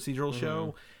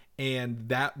show. And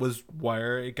that was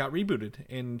where it got rebooted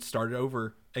and started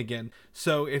over again.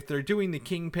 So if they're doing the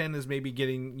Kingpin as maybe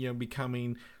getting,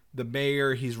 becoming the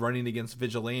mayor, he's running against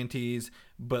vigilantes,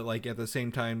 but at the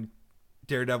same time,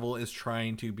 Daredevil is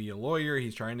trying to be a lawyer.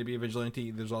 He's trying to be a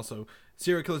vigilante. There's also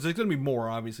serial killers. There's going to be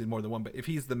obviously more than one. But if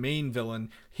he's the main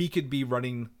villain, he could be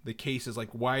running the cases.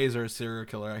 Why is there a serial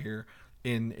killer out here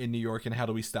in New York, and how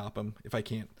do we stop him if I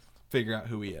can't figure out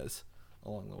who he is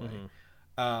along the way?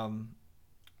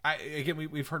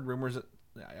 We've heard rumors that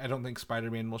I don't think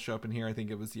Spider-Man will show up in here. I think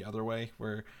it was the other way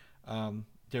where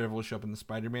Daredevil will show up in the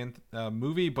Spider-Man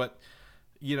movie. But,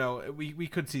 we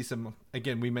could see some,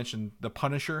 again, we mentioned the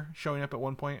Punisher showing up at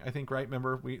one point, I think, right?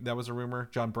 Remember, that was a rumor.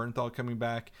 John Bernthal coming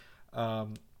back,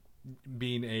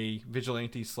 being a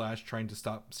vigilante / trying to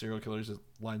stop serial killers. It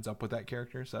lines up with that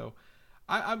character. So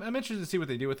I'm interested to see what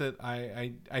they do with it.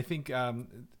 I think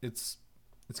it's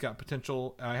got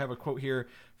potential. I have a quote here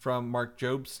from Mark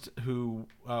Jobst, who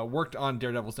worked on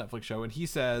Daredevil's Netflix show, and he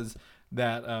says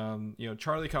that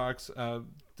Charlie Cox,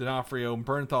 D'Onofrio, and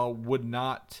Bernthal would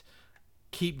not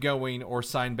keep going or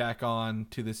sign back on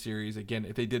to the series again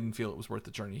if they didn't feel it was worth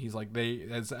the journey. He's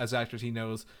as actors, he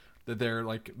knows that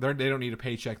they don't need a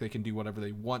paycheck. They can do whatever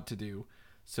they want to do.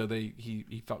 So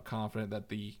he felt confident that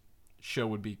the show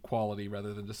would be quality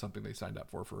rather than just something they signed up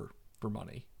for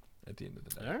money at the end of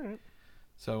the day. All right.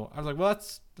 So I was like, well,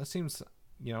 that seems,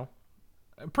 a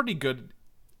pretty good,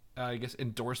 I guess,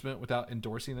 endorsement without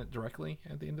endorsing it directly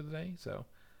at the end of the day. So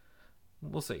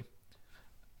we'll see.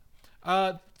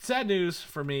 Sad news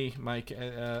for me, Mike,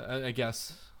 I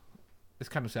guess. It's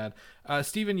kind of sad.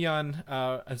 Steven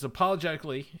Yeun has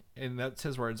apologetically, and that's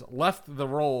his words, left the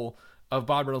role of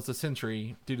Bob Reynolds the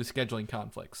Sentry due to scheduling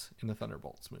conflicts in the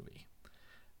Thunderbolts movie.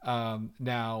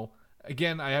 Now,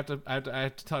 again, I have to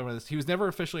tell you about this. He was never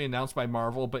officially announced by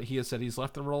Marvel, but he has said he's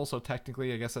left the role. So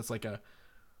technically, I guess that's like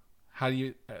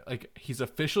he's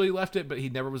officially left it, but he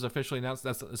never was officially announced.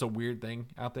 That's a weird thing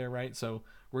out there, right? So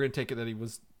we're gonna take it that he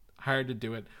was hired to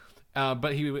do it.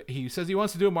 But he says he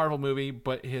wants to do a Marvel movie,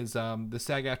 but his the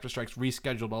SAG-AFTRA strikes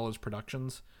rescheduled all his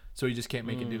productions, so he just can't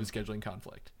make it due to scheduling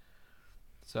conflict.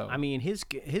 So I mean, his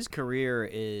career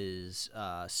is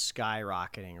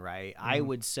skyrocketing, right? I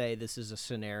would say this is a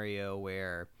scenario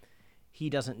where he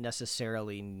doesn't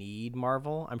necessarily need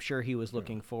Marvel. I'm sure he was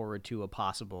looking forward to a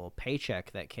possible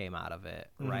paycheck that came out of it,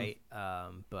 right?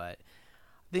 But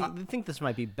I think this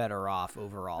might be better off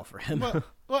overall for him.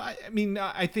 Well, I mean,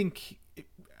 I think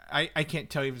I can't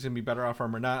tell you if it's gonna be better off for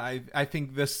him or not. I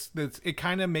think this it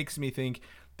kind of makes me think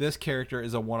this character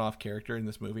is a one-off character in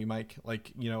this movie, Mike.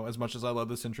 Like, as much as I love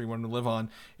the Sentry One to live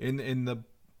on in the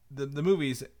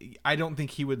movies, I don't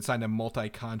think he would sign a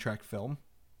multi-contract film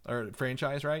or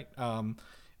franchise, right?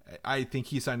 I think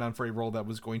he signed on for a role that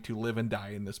was going to live and die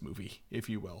in this movie, if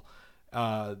you will.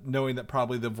 Knowing that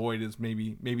probably the Void is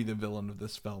maybe the villain of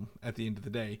this film at the end of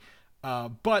the day.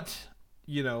 But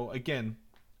again,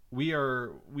 we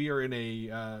are in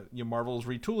a Marvel's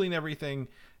retooling everything.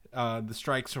 The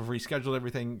strikes have rescheduled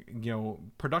everything.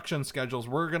 Production schedules.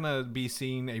 We're gonna be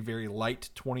seeing a very light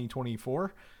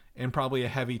 2024 and probably a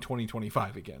heavy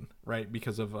 2025 again, right?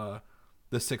 Because of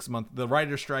the 6 month, the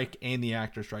writer strike and the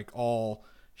actor strike, all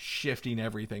shifting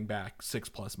everything back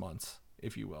 6+ months,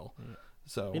 if you will. Yeah.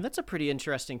 So I mean, that's a pretty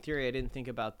interesting theory. I didn't think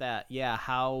about that. Yeah,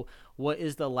 what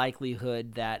is the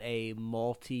likelihood that a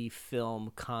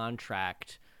multi-film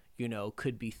contract,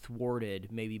 could be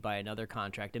thwarted maybe by another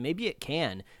contract? And maybe it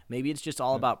can. Maybe it's just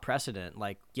all about precedent.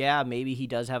 Like, yeah, maybe he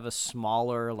does have a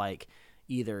smaller, like,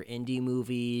 either indie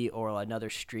movie or another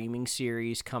streaming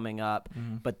series coming up,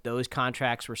 but those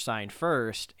contracts were signed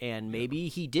first, and maybe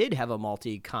he did have a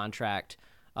multi-year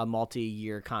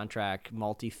contract,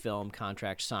 multi-film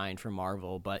contract signed for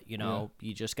Marvel, but you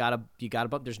just gotta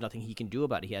bump. There's nothing he can do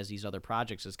about it. He has these other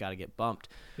projects that's got to get bumped.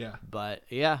 Yeah. But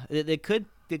yeah, it could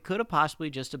have possibly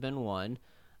just have been one.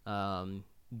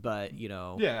 But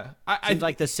seems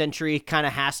like the Sentry kind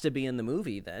of has to be in the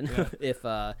movie then.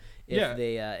 Yeah.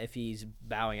 if he's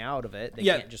bowing out of it, they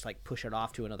can't just like push it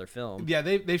off to another film. Yeah,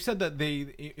 they've said that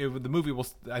the movie will.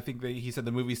 I think he said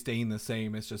the movie's staying the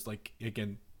same. It's just like,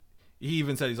 again, he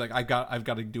even said he's like, I've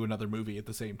got to do another movie at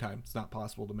the same time. It's not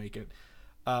possible to make it.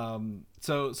 I mean,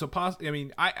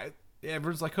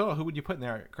 everyone's like, oh, who would you put in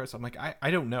there, Chris? I'm like,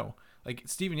 I don't know. Like,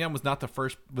 Steven Yeun was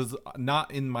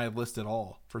not in my list at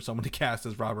all for someone to cast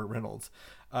as Robert Reynolds.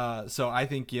 So I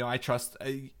think, I trust,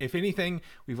 if anything,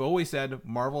 we've always said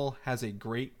Marvel has a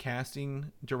great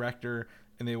casting director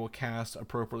and they will cast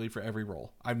appropriately for every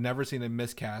role. I've never seen a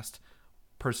miscast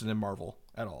person in Marvel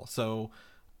at all. So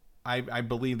I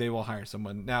believe they will hire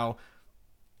someone. Now,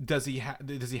 does he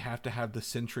have to have the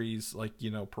Sentry's, like,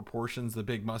 proportions, the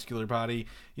big muscular body,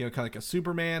 kind of like a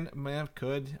Superman? Man,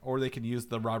 could, or they could use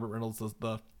the Robert Reynolds,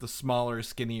 the smaller,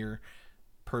 skinnier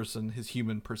person, his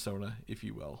human persona, if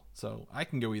you will. So I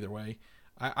can go either way.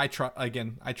 I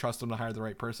trust him to hire the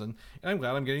right person, and I'm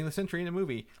glad I'm getting the Sentry in a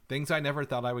movie. Things I never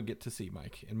thought I would get to see,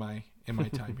 Mike, in my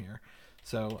time here.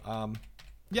 So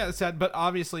yeah, it's sad, but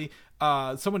obviously,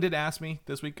 someone did ask me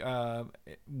this week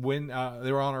when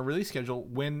they were on our release schedule,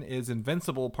 when is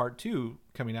Invincible Part 2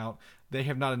 coming out? They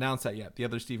have not announced that yet. The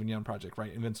other Steven Yeun project,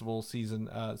 right? Invincible season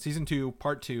 2,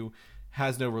 Part 2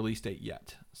 has no release date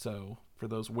yet. So for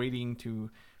those waiting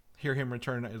to hear him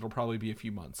return, it'll probably be a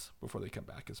few months before they come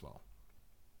back as well.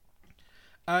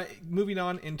 Moving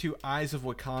on into Eyes of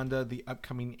Wakanda, the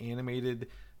upcoming animated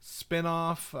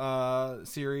spin-off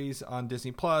series on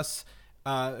Disney+.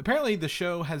 Apparently the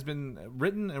show has been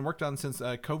written and worked on since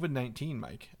COVID-19,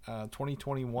 Mike,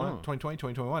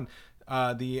 2021.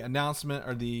 The announcement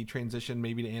or the transition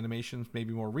maybe to animation,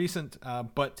 maybe more recent,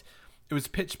 but it was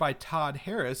pitched by Todd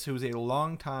Harris, who is a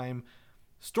longtime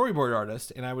storyboard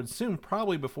artist, and I would assume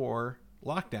probably before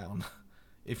lockdown,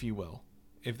 if you will,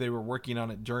 if they were working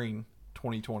on it during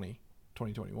 2020,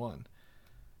 2021.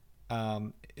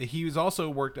 He was also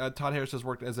worked. Todd Harris has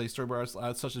worked as a storyboard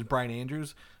artist, such as Brian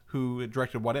Andrews, who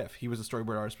directed What If. He was a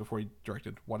storyboard artist before he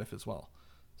directed What If as well.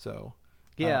 So,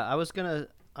 yeah, I was gonna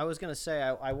say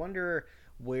I wonder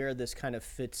where this kind of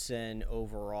fits in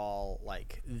overall,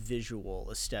 like visual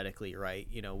aesthetically, right?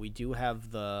 We do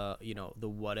have the the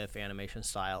What If animation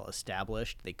style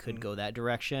established. They could go that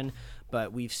direction,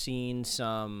 but we've seen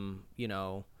some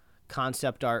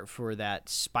concept art for that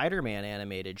Spider-Man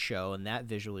animated show, and that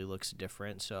visually looks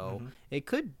different. So it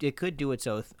could do its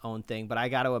own thing. But I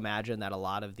got to imagine that a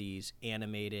lot of these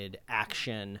animated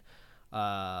action,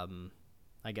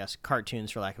 I guess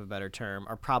cartoons, for lack of a better term,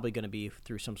 are probably going to be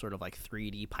through some sort of like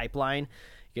 3D pipeline.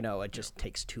 It just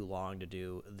takes too long to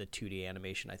do the 2D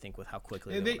animation, I think, with how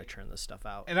quickly they want to turn this stuff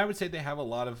out. And I would say they have a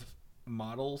lot of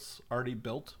models already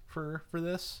built for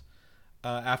this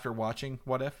after watching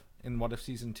What If in What If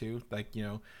Season 2. Like,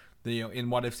 in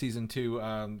What If Season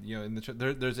 2,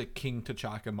 there's a King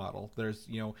T'Chaka model. There's,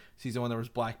 Season 1 there was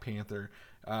Black Panther.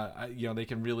 They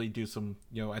can really do some,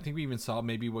 I think we even saw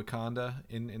maybe Wakanda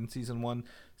in Season 1.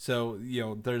 So,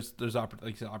 there's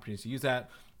opportunities to use that.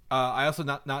 I also,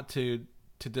 not to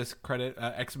discredit,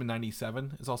 X-Men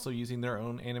 97 is also using their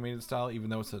own animated style, even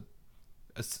though it's a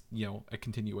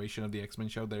continuation of the X-Men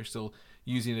show. They're still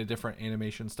using a different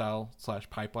animation style /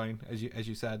 pipeline, as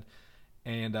you said.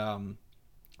 And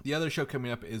the other show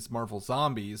coming up is Marvel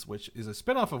Zombies, which is a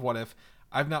spinoff of What If.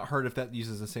 I've not heard if that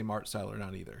uses the same art style or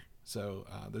not either. So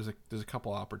there's a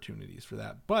couple opportunities for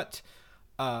that. But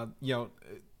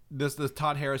this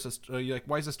Todd Harris is like,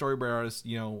 why is the storyboard artist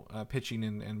pitching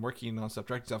and working on stuff,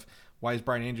 directing stuff? Why is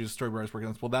Brian Andrews storyboard artist working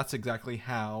on this? Well, that's exactly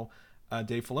how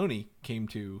Dave Filoni came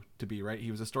to be, right? He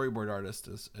was a storyboard artist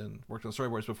and worked on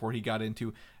storyboards before he got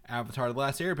into Avatar: The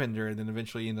Last Airbender and then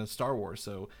eventually into Star Wars.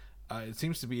 So it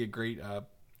seems to be a great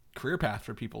career path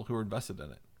for people who are invested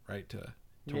in it, right? To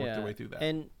work their way through that.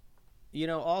 And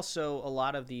also a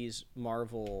lot of these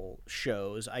Marvel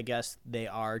shows, I guess they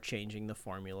are changing the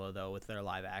formula though with their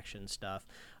live action stuff.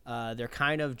 They're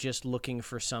kind of just looking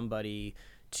for somebody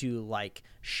to like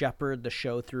shepherd the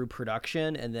show through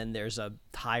production, and then there's a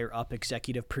higher up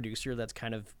executive producer that's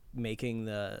kind of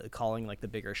calling like the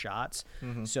bigger shots.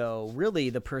 So really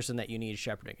the person that you need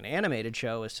shepherding an animated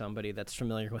show is somebody that's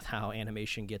familiar with how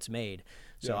animation gets made.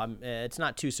 So it's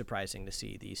not too surprising to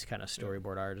see these kind of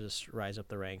storyboard artists rise up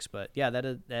the ranks. But yeah,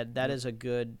 that is a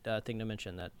good thing to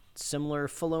mention, that similar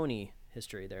Filoni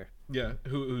history there. Yeah,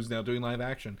 who's now doing live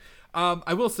action.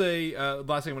 I will say,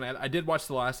 last thing I want to add, I did watch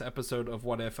the last episode of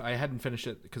What If. I hadn't finished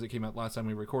it because it came out last time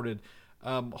we recorded.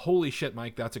 Holy shit,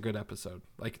 Mike, that's a good episode.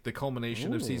 Like the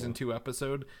culmination of Season 2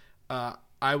 episode.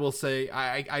 I will say,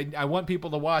 I want people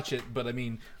to watch it, but I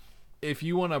mean, if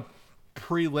you want a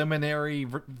preliminary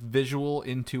visual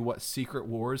into what Secret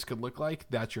Wars could look like,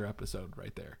 that's your episode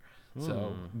right there.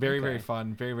 So very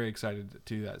fun, very, very excited to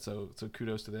do that. So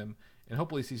kudos to them. And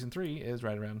hopefully Season 3 is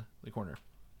right around the corner.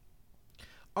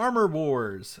 Armor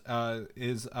Wars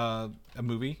is a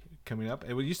movie coming up.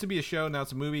 It used to be a show, now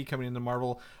it's a movie coming into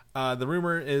Marvel. The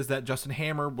rumor is that Justin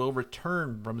Hammer will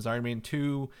return from his Iron Man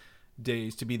 2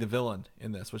 days to be the villain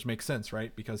in this, which makes sense,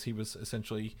 right? Because he was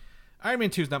essentially... Iron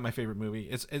Man 2 is not my favorite movie.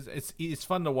 It's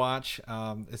fun to watch.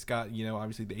 It's got,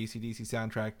 obviously the AC/DC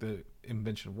soundtrack, the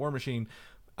invention of War Machine.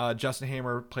 Justin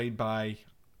Hammer played by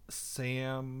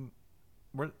Sam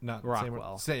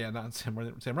Rockwell. Sam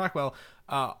Rockwell.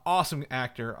 Awesome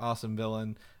actor, awesome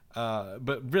villain,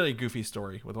 but really goofy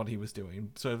story with what he was doing.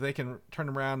 So if they can turn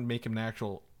him around, make him an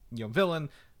actual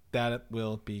villain, that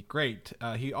will be great.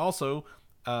 He also,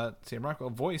 Sam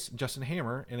Rockwell, voiced Justin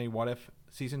Hammer in a What If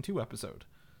Season 2 episode.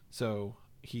 So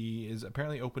he is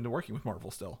apparently open to working with Marvel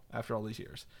still after all these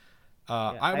years.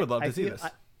 I would love to see this.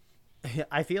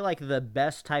 I feel like the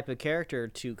best type of character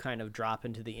to kind of drop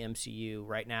into the MCU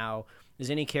right now is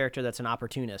any character that's an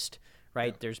opportunist,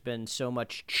 right? Yeah. There's been so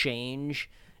much change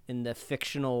in the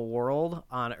fictional world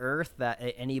on Earth that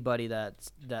anybody that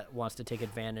wants to take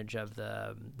advantage of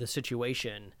the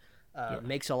situation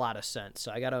makes a lot of sense.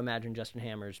 So I got to imagine Justin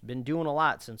Hammer's been doing a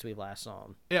lot since we last saw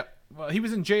him. Yeah, well, he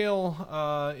was in jail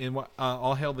in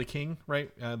All Hail the King, right?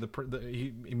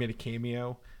 He made a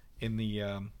cameo in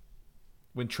the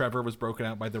when Trevor was broken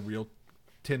out by the real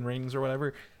Ten Rings or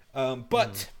whatever.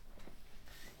 But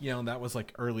that was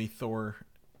like early Thor,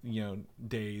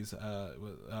 days.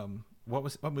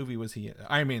 What movie was he in?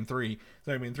 Iron Man 3.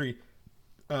 Iron Man 3.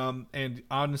 And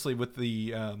honestly, with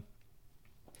the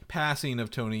passing of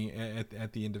Tony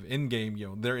at the end of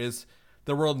Endgame,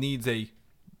 the world needs a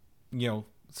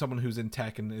someone who's in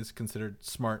tech and is considered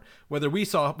smart. Whether we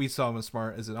saw him as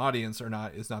smart as an audience or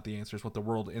not is not the answer. It's what the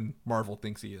world in Marvel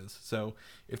thinks he is. So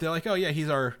if they're like, oh yeah, he's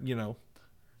our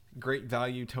great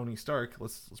value Tony Stark.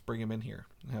 Let's bring him in here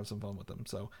and have some fun with him.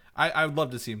 So I would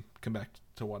love to see him come back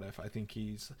to What If. I think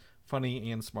he's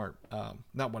funny and smart.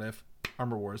 Not What If,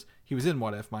 Armor Wars. He was in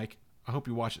What If, Mike. I hope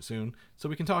you watch it soon so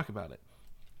we can talk about it.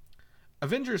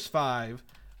 Avengers 5.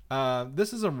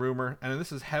 This is a rumor, and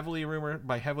this is heavily a rumor.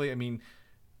 By heavily, I mean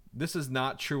this is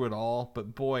not true at all,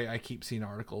 but boy, I keep seeing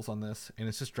articles on this, and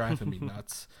it's just driving me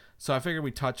nuts. So I figured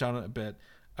we'd touch on it a bit.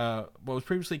 What was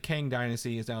previously Kang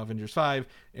Dynasty is now Avengers 5,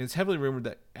 and it's heavily rumored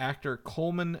that actor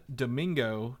Coleman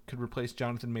Domingo could replace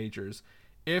Jonathan Majors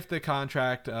if the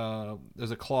contract,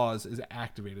 there's a clause, is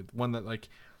activated. One that, like,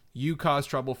 you cause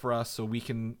trouble for us, so we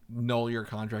can null your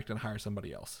contract and hire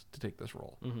somebody else to take this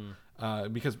role.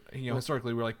 Because,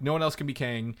 historically, we're like, no one else can be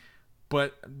Kang,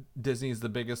 but Disney is the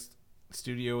biggest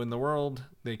studio in the world.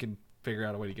 They can figure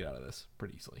out a way to get out of this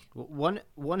pretty easily. One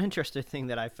interesting thing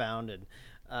that I found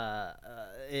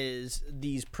is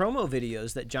these promo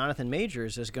videos that Jonathan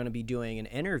Majors is going to be doing an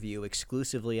interview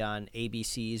exclusively on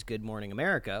ABC's Good Morning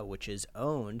America, which is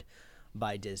owned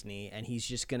by Disney, and he's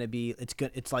just going to be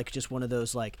it's like just one of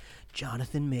those, like,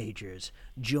 Jonathan Majors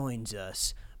joins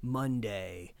us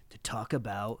Monday to talk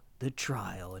about the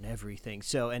trial and everything.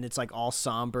 So, and it's like all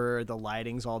somber, the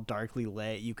lighting's all darkly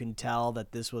lit. You can tell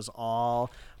that this was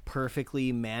all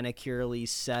perfectly manicurely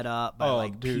set up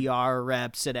by PR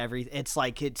reps and everything. It's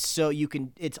like it's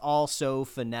all so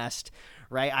finessed,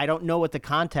 right? I don't know what the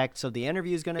context of the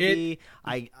interview is going to be.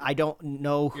 I don't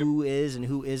know who is and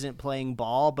who isn't playing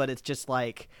ball, but it's just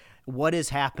like, what is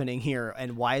happening here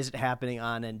and why is it happening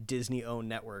on a Disney-owned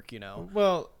network,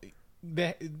 Well,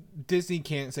 Disney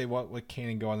can't say what can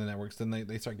and go on the networks. Then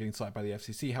they start getting slapped by the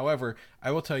FCC. However, I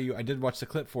will tell you, I did watch the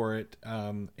clip for it,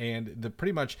 and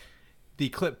pretty much the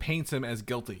clip paints him as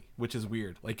guilty, which is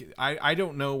weird. Like, I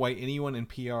don't know why anyone in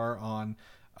PR on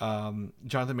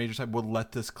Jonathan Majors side would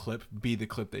let this clip be the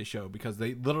clip they show, because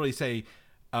they literally say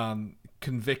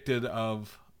convicted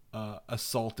of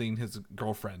assaulting his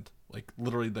girlfriend. Like,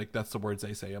 literally, like, that's the words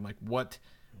they say. I'm like, what?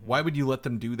 Why would you let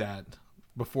them do that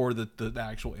before the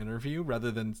actual interview,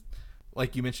 rather than,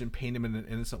 like you mentioned, paint him in an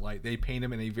innocent light? They paint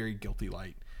him in a very guilty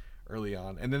light early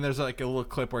on. And then there's like a little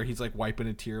clip where he's like wiping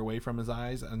a tear away from his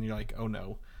eyes, and you're like, oh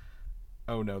no,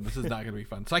 this is not going to be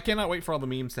fun. So I cannot wait for all the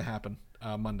memes to happen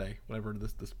Monday, whenever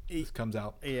this comes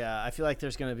out. Yeah, I feel like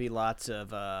there's going to be lots of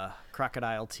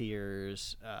crocodile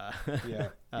tears. Yeah,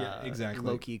 exactly.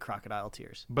 Low-key crocodile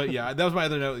tears. But yeah, that was my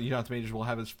other note. Jonathan Majors will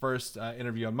have his first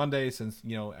interview on Monday, since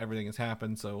everything has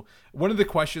happened. So one of the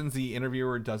questions the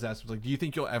interviewer does ask was like, do you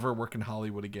think you'll ever work in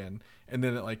Hollywood again? And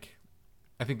then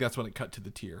I think that's when it cut to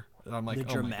the tear. And I'm like, the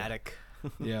dramatic.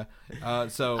 Yeah.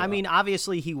 So I mean,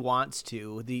 obviously he wants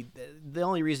to. The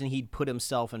only reason he'd put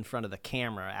himself in front of the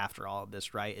camera after all of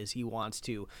this, right, is he wants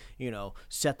to,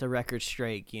 set the record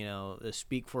straight,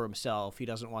 speak for himself. He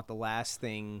doesn't want the last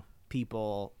thing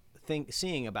people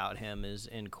seeing about him is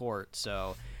in court.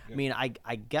 So, I mean,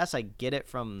 I guess I get it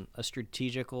from a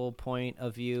strategical point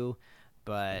of view,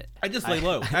 but I just lay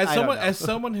low. As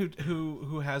someone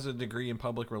who has a degree in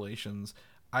public relations,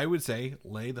 I would say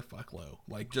lay the fuck low.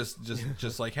 Like,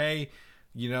 just like, hey,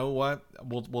 you know what?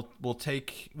 We'll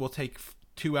take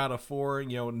 2 out of 4.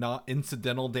 Not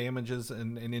incidental damages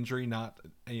and injury, not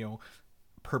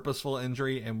purposeful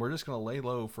injury, and we're just gonna lay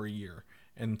low for a year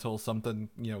until something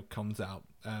comes out.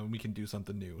 We can do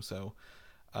something new. So,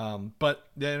 but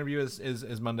the interview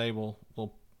is Monday. We'll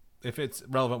if it's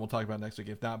relevant, we'll talk about it next week.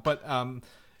 If not, but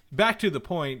back to the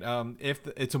point, if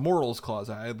it's a morals clause,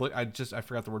 I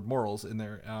forgot the word morals in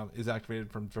there, is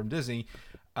activated from Disney,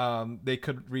 they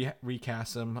could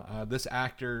recast him. This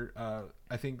actor,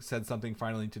 I think, said something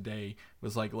finally today,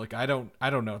 was like, look, I don't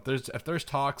know if there's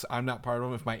talks, I'm not part of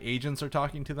them. If my agents are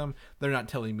talking to them, they're not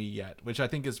telling me yet, which I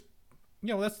think is,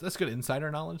 that's good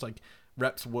insider knowledge. Like,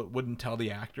 reps wouldn't tell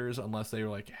the actors unless they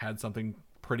were had something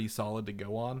pretty solid to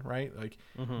go on, right? Like,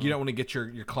 you don't want to get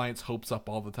your clients' hopes up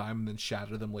all the time and then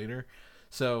shatter them later.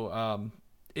 So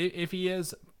if he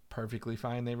is, perfectly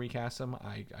fine, they recast him.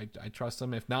 I trust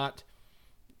him. If not,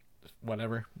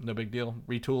 whatever, no big deal.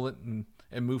 Retool it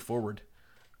and move forward,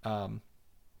 and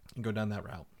go down that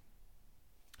route.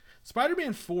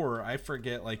 Spider-Man 4, I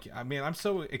forget, I'm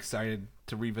so excited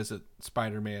to revisit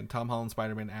Spider-Man, Tom Holland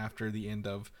Spider-Man, after the end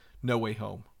of No Way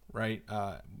Home, right?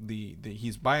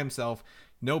 He's by himself,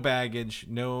 no baggage,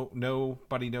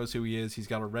 nobody knows who he is. He's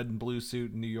got a red and blue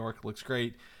suit in New York, looks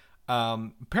great.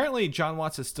 Apparently John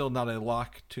Watts is still not a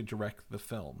lock to direct the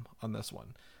film on this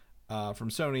one,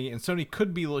 from Sony, and Sony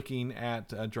could be looking at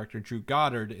director Drew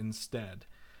Goddard instead.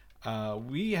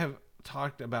 We have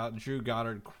talked about Drew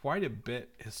Goddard quite a bit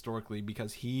historically,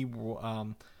 because he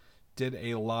did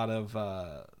a lot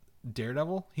of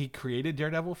Daredevil. He created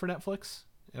Daredevil for Netflix.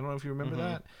 I don't know if you remember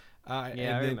that.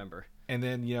 Yeah, I remember. And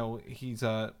then he's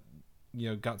got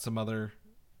some other.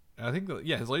 I think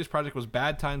his latest project was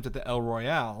Bad Times at the El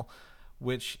Royale,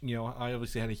 which I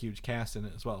obviously had a huge cast in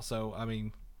it as well. So I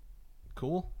mean,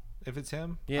 cool if it's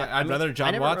him. Yeah, I'd rather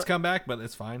John Watts come back, but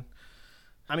it's fine.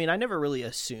 I mean, I never really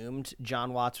assumed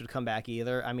John Watts would come back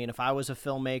either. I mean, if I was a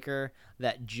filmmaker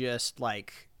that just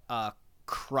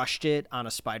crushed it on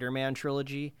a Spider-Man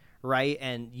trilogy, right,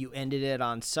 and you ended it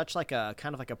on such like a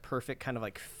kind of like a perfect kind of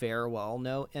like farewell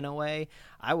note in a way,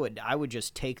 I would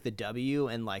just take the W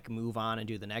and like move on and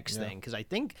do the next thing, because I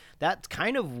think that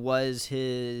kind of was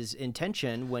his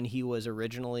intention when he was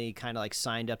originally kind of like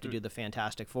signed up to do the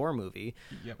Fantastic Four movie.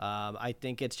 Yep. I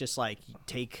think it's just like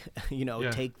take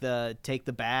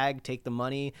the bag, take the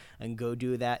money, and go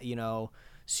do that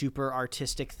super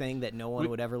artistic thing that no one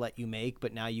would ever let you make,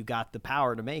 but now you got the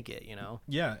power to make it,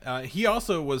 Yeah, he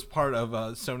also was part of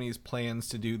Sony's plans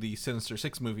to do the Sinister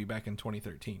Six movie back in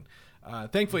 2013.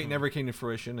 Thankfully, it never came to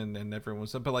fruition, and everyone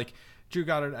was. But like Drew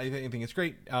Goddard, I think it's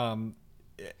great.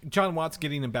 John Watts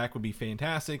getting him back would be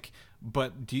fantastic.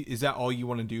 But is that all you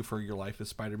want to do for your life as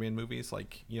Spider-Man movies?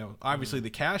 Like, obviously the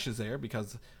cash is there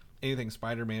because anything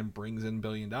Spider-Man brings in $1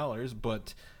 billion,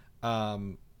 but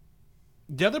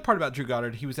the other part about Drew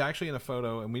Goddard, he was actually in a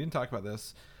photo, and we didn't talk about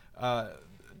this.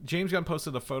 James Gunn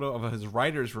posted a photo of his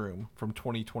writer's room from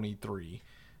 2023.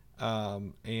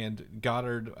 And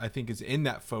Goddard, I think, is in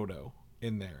that photo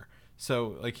in there.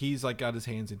 So, like, he's, like, got his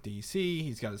hands in DC.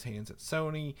 He's got his hands at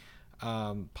Sony.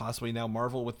 Possibly now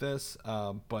Marvel with this.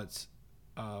 But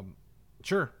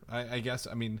sure, I guess.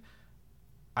 I mean,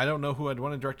 I don't know who I'd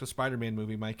want to direct a Spider-Man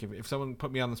movie, Mike. If someone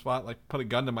put me on the spot, like, put a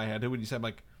gun to my head, who would you say? I'm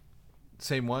like,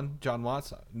 same one, John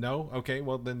Watts? No? Okay,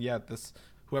 well then, yeah,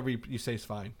 whoever you say is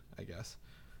fine, I guess.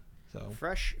 So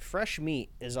fresh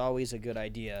meat is always a good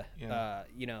idea. Yeah.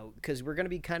 Because we're going to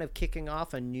be kind of kicking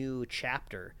off a new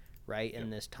chapter, right,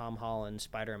 in this Tom Holland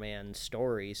Spider-Man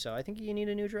story. So I think you need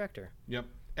a new director. Yep.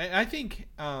 And I think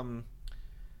I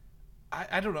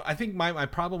don't know. I think my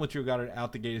problem with Drew Goddard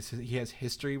out the gate is he has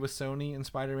history with Sony and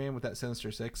Spider-Man with that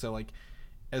Sinister Six. So like,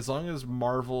 as long as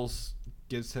Marvel's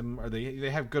gives him, or they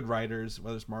have good writers,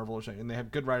 whether it's Marvel or something, and they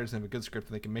have good writers and have a good script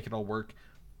and they can make it all work,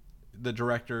 the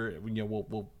director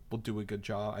will do a good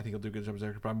job. I think he'll do a good job as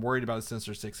director, but I'm worried about his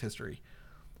Sinister Six history,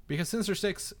 because Sinister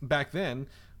Six back then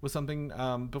was something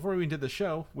before we did the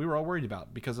show we were all worried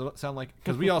about, because it sounded like,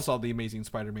 because we all saw the Amazing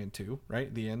Spider-Man 2 right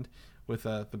at the end with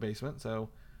the basement. So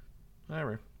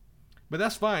whatever. But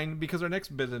that's fine, because our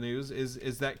next bit of news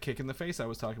is that kick in the face I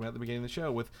was talking about at the beginning of the show,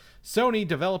 with Sony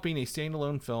developing a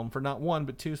standalone film for not one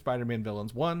but two Spider-Man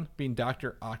villains, one being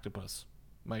Dr. Octopus.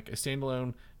 Mike, a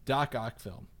standalone Doc Ock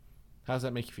film. How does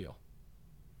that make you feel?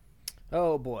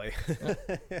 Oh, boy.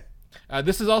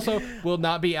 This is also will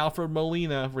not be Alfred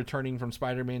Molina returning from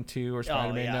Spider-Man 2 or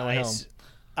Spider-Man No Way Home.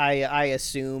 I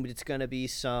assumed it's going to be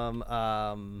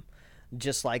some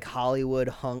just like Hollywood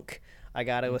hunk. I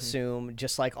got to assume,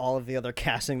 just like all of the other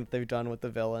casting that they've done with the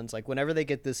villains. Like, whenever they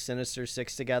get this Sinister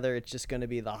Six together, it's just going to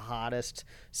be the hottest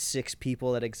six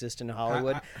people that exist in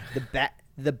Hollywood.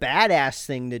 The badass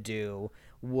thing to do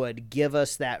would give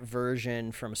us that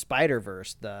version from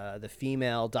Spider-Verse, the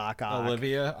female Doc Ock.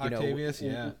 Olivia Octavius,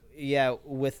 Yeah,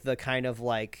 with the kind of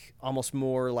like almost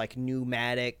more like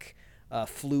pneumatic,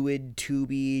 fluid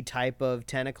tubey type of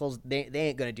tentacles. They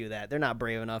ain't gonna do that. They're not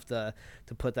brave enough to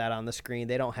put that on the screen.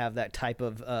 They don't have that type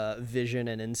of vision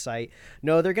and insight.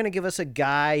 No, they're gonna give us a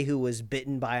guy who was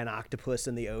bitten by an octopus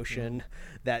in the ocean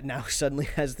that now suddenly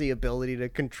has the ability to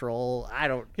control.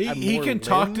 He can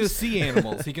talk to sea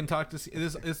animals. He can talk to sea.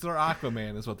 It's their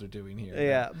Aquaman is what they're doing here.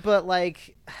 Yeah, but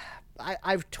like,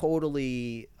 I've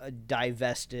totally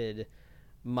divested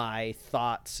my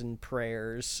thoughts and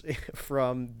prayers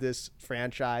from this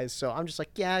franchise, so I'm just like,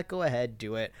 yeah, go ahead,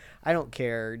 do it. I don't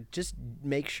care. Just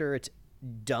make sure it's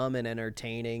dumb and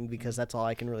entertaining, because that's all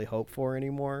I can really hope for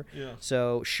anymore. Yeah.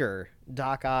 So sure,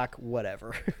 Doc Ock,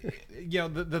 whatever.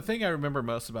 The thing I remember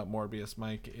most about Morbius,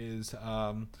 Mike, is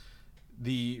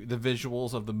the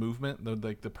visuals of the movement,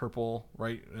 the purple,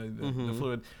 right, the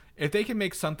fluid. If they can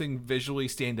make something visually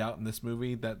stand out in this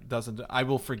movie that doesn't, I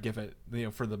will forgive it,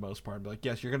 for the most part. But like,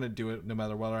 yes, you're gonna do it no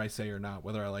matter whether I say or not,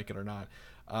 whether I like it or not.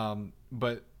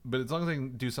 But as long as they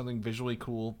can do something visually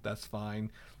cool, that's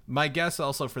fine. My guess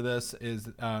also for this is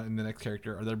in the next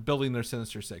character, or they're building their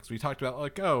Sinister Six. We talked about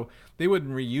like, they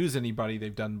wouldn't reuse anybody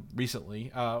they've done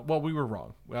recently. Well, we were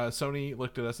wrong. Sony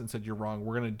looked at us and said, you're wrong.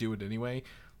 We're gonna do it anyway.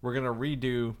 We're gonna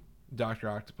redo Dr.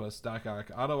 Octopus, Doc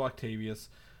Ock, Otto Octavius.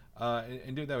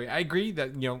 and do it that way. I agree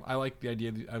that, I like the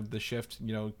idea of the shift,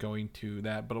 going to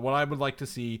that. But what I would like to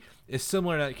see is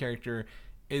similar to that character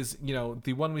is,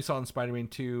 the one we saw in Spider-Man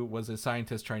 2 was a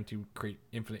scientist trying to create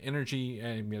infinite energy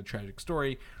and a tragic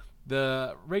story.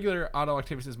 The regular Otto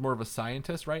Octavius is more of a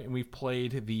scientist, right? And we've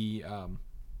played the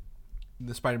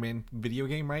Spider-Man video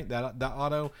game, right? That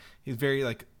Otto is very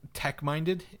like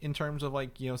tech-minded in terms of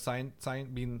like, science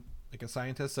being like a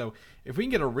scientist. So if we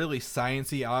can get a really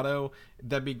sciencey Otto,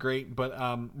 that'd be great. But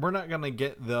we're not gonna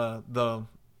get the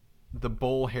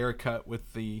bowl haircut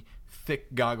with the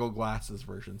thick goggle glasses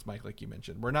versions, Mike, like you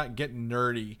mentioned. We're not getting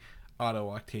nerdy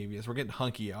Otto Octavius. We're getting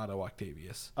hunky Otto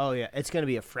Octavius. Oh yeah, it's gonna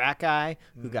be a frat guy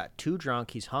who got too drunk.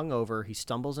 He's hungover. He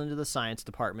stumbles into the science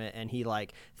department and he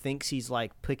like thinks he's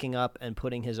like picking up and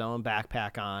putting his own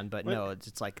backpack on, but no,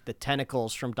 it's like the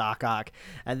tentacles from Doc Ock,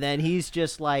 and then he's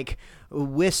just like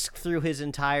whisked through his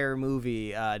entire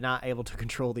movie, not able to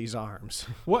control these arms.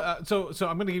 What? So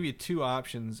I'm gonna give you two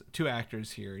options, two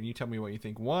actors here, and you tell me what you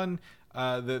think. One,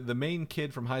 the main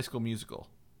kid from High School Musical.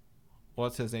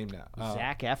 What's his name now?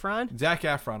 Zac Efron? Zac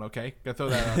Efron, okay. Gotta throw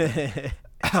that out there.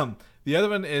 The other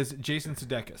one is Jason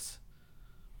Sudeikis.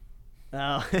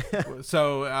 Oh.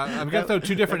 So I'm going to throw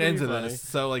two different ends of this.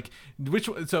 So, like, which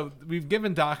one? So we've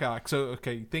given Doc Ock. So,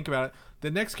 okay, think about it.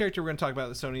 The next character we're going to talk about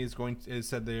that Sony is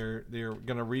said they're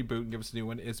going to reboot and give us a new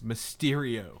one is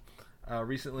Mysterio.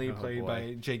 Recently played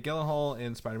by Jake Gyllenhaal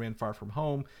in Spider-Man Far From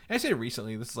Home. And I say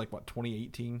recently, this is like, what,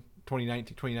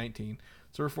 2019.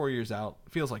 So we're 4 years out.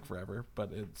 Feels like forever,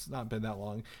 but it's not been that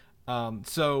long.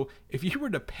 So if you were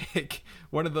to pick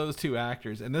one of those two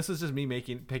actors, and this is just me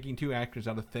picking two actors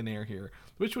out of thin air here,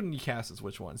 which one you cast as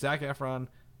which one? Zac Efron,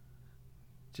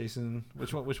 Jason,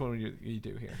 which one would you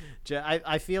do here?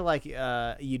 I feel like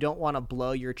you don't want to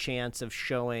blow your chance of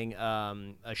showing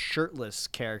a shirtless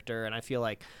character, and I feel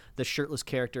like the shirtless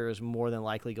character is more than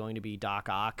likely going to be Doc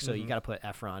Ock, so you got to put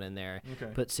Efron in there. Okay.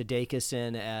 Put Sudeikis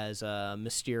in as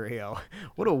Mysterio.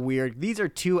 What a weird... These are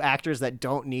two actors that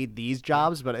don't need these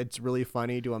jobs, but it's really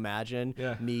funny to imagine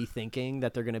me thinking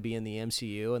that they're going to be in the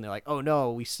MCU, and they're like, oh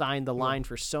no, we signed the line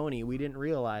for Sony. We didn't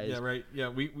realize. Yeah, right.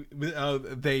 Yeah,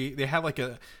 they have like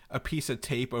a piece of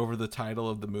tape over the title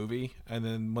of the movie, and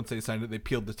then once they signed it, they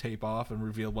peeled the tape off and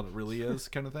revealed what it really is,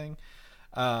 kind of thing.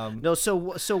 No, so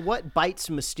what bites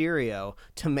Mysterio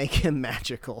to make him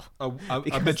magical? A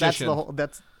magician.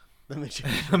 That's the magician.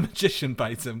 A magician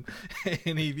bites him,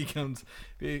 and he becomes,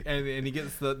 and he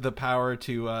gets the power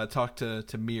to talk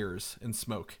to mirrors and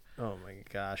smoke. Oh my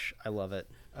gosh, I love it.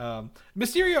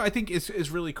 Mysterio, I think,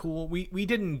 is really cool. We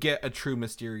didn't get a true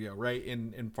Mysterio, right?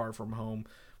 In Far From Home,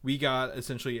 we got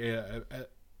essentially an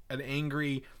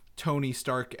angry Tony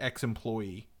Stark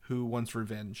ex-employee who wants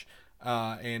revenge.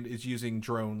 And is using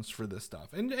drones for this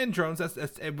stuff, and drones.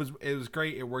 It was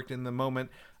great. It worked in the moment.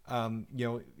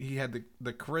 He had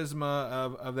the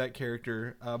charisma of that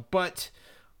character. But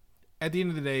at the end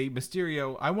of the day,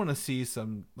 Mysterio, I want to see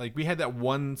some, like, we had that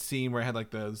one scene where I had like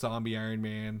the zombie Iron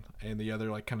Man and the other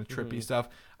like kind of trippy stuff.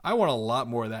 I want a lot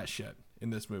more of that shit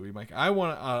in this movie, Mike. I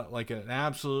want like an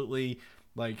absolutely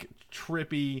like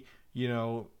trippy,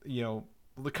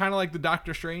 kind of like the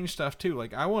Doctor Strange stuff too.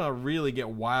 Like, I want to really get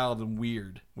wild and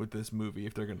weird with this movie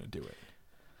if they're going to do it.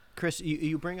 Chris,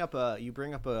 you bring up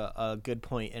a good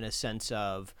point in a sense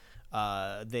of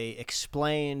they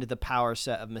explained the power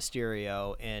set of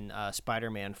Mysterio in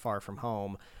Spider-Man Far From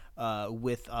Home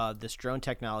with this drone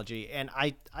technology, and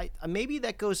I maybe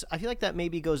that goes. I feel like that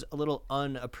maybe goes a little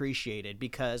unappreciated,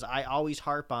 because I always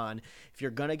harp on, if you're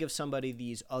gonna give somebody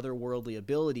these otherworldly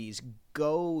abilities,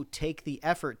 go take the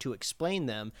effort to explain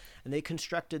them. And they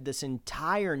constructed this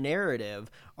entire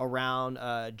narrative around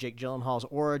Jake Gyllenhaal's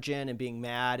origin and being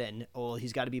mad, and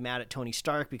he's got to be mad at Tony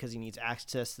Stark because he needs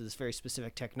access to this very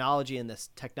specific technology, and this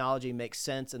technology makes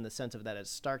sense in the sense of that it's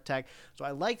Stark tech. So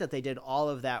I like that they did all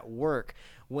of that work,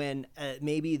 when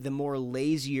maybe the more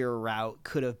lazier route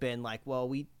could have been like, well,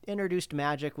 we introduced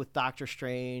magic with Doctor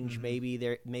Strange.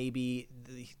 Maybe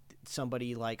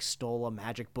somebody like stole a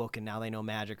magic book and now they know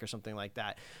magic or something like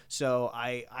that. So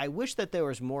I wish that there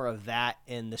was more of that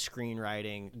in the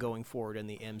screenwriting going forward in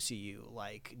the MCU.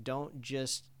 Like, don't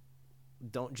just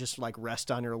like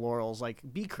rest on your laurels. Like,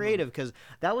 be creative, because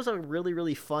that was a really,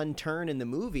 really fun turn in the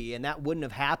movie, and that wouldn't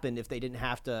have happened if they didn't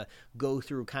have to go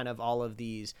through kind of all of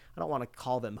these, I don't want to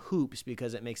call them hoops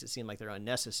because it makes it seem like they're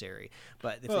unnecessary,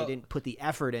 but if they didn't put the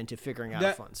effort into figuring out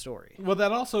a fun story. Well,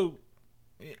 that also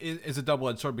is a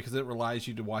double-edged sword, because it relies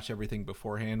you to watch everything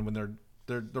beforehand when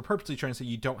they're purposely trying to say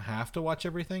you don't have to watch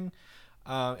everything.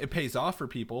 It pays off for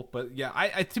people, but yeah,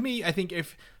 I think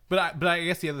But I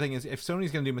guess the other thing is, if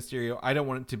Sony's going to do Mysterio, I don't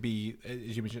want it to be,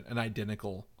 as you mentioned, an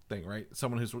identical thing, right?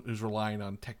 Someone who's relying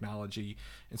on technology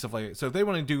and stuff like that. So if they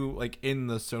want to do like in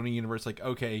the Sony universe, like,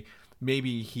 okay,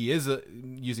 maybe he is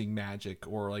using magic,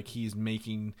 or like he's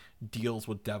making deals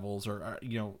with devils, or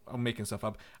I'm making stuff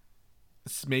up.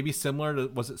 It's maybe similar to,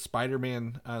 was it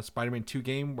Spider-Man 2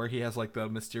 game, where he has like the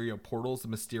Mysterio portals, the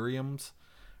Mysteriums,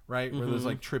 right? Where there's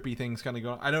like trippy things kind of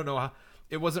going on. I don't know how,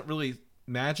 it wasn't really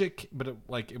magic, but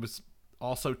it was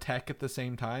also tech at the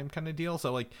same time kind of deal.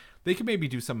 So like they could maybe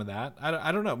do some of that.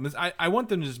 I don't know. I want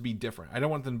them to just be different. I don't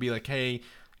want them to be like, hey,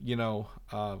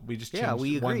 we just changed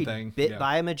we agreed. One thing. Bit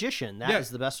by a magician. That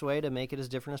is the best way to make it as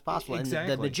different as possible.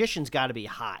 Exactly. And the magician's got to be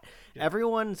hot. Yeah.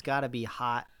 Everyone's got to be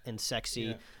hot and sexy.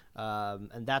 Yeah.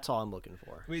 And that's all I'm looking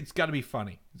for. It's got to be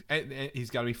funny. He's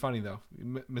got to be funny though.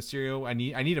 Mysterio, I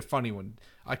need a funny one.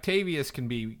 Octavius can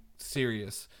be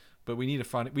serious, but we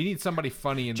need somebody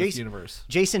funny in this universe.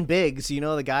 Jason Biggs,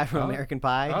 the guy from American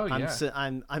Pie. Oh yeah.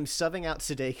 I'm subbing out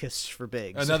Sudeikis for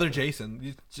Biggs. Another Jason.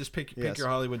 You just pick your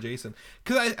Hollywood Jason.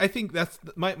 Because I think that's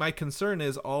my concern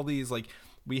is all these, like,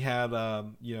 we have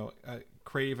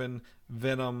Craven,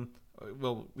 Venom.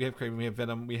 Well, we have Craven, we have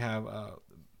Venom, we have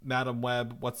Madam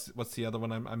Web. What's the other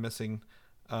one I'm missing?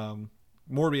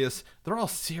 Morbius. They're all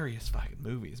serious fucking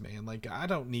movies, man. Like, I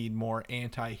don't need more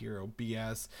anti-hero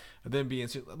BS. Then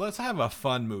let's have a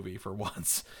fun movie for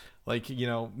once. Like,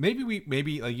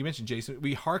 maybe like you mentioned, Jason,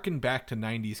 we harken back to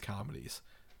 90s comedies,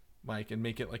 Mike, and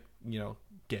make it like,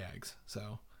 gags.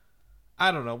 So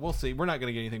I don't know. We'll see. We're not going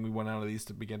to get anything we want out of these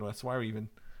to begin with. So why are we even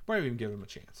give them a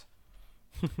chance?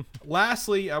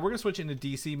 Lastly, we're going to switch into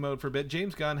DC mode for a bit.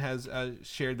 James Gunn has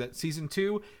shared that season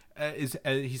 2 he's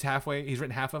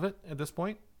written half of it at this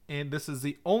point, and this is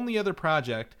the only other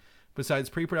project besides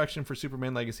pre-production for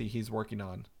Superman Legacy he's working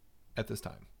on at this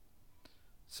time.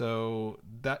 So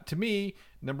that, to me,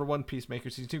 number one, Peacemaker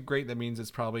season 2, great. That means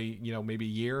it's probably maybe a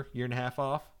year and a half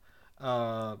off,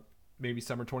 maybe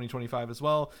summer 2025 as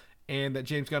well. And that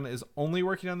James Gunn is only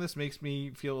working on this makes me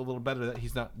feel a little better that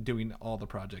he's not doing all the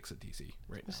projects at DC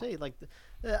right now.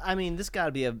 This got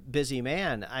to be a busy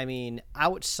man.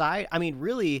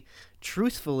 Really,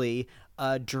 truthfully,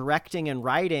 directing and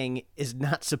writing is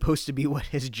not supposed to be what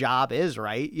his job is,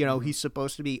 right? He's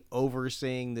supposed to be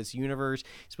overseeing this universe.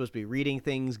 He's supposed to be reading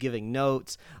things, giving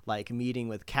notes, like meeting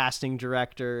with casting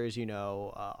directors,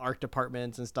 art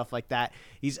departments and stuff like that.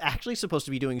 He's actually supposed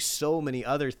to be doing so many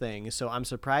other things, so I'm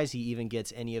surprised he even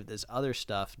gets any of this other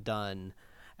stuff done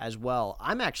as well.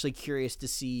 I'm actually curious to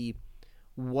see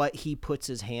what he puts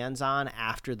his hands on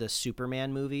after the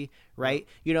Superman movie, right?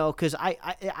 Because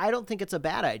I don't think it's a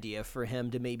bad idea for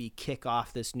him to maybe kick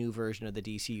off this new version of the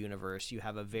DC universe. You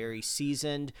have a very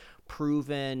seasoned,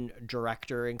 proven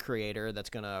director and creator that's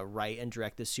going to write and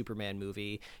direct this Superman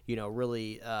movie,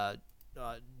 really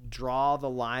draw the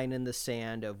line in the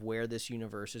sand of where this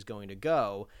universe is going to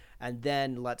go, and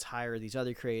then let's hire these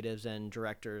other creatives and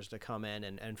directors to come in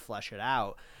and flesh it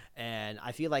out. And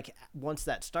I feel like once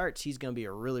that starts, he's going to be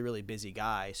a really, really busy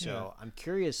guy. So I'm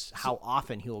curious how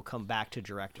often he will come back to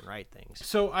direct and write things.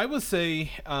 So I would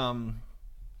say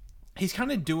he's kind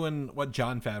of doing what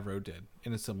Jon Favreau did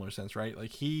in a similar sense, right?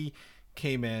 Like, he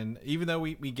came in, even though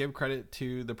we give credit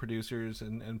to the producers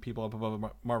and people up above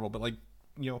Marvel, but like,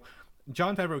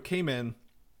 Jon Favreau came in,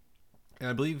 and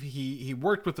I believe he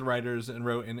worked with the writers and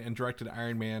wrote and directed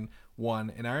Iron Man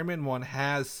 1. And Iron Man 1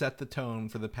 has set the tone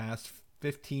for the past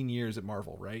 15 years at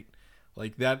Marvel, right?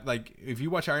 Like that, like if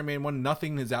you watch Iron Man 1,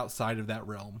 nothing is outside of that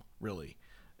realm, really,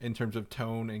 in terms of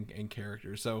tone and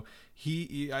character. So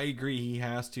I agree, he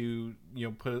has to,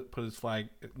 put his flag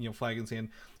in sand.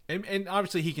 And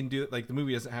obviously he can do it. Like, the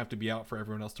movie doesn't have to be out for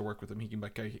everyone else to work with him. He can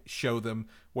like show them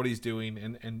what he's doing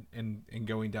and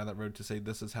going down that road to say,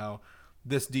 this is how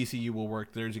this DCU will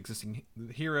work. There's existing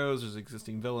heroes, there's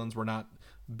existing villains. We're not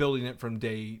building it from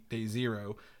day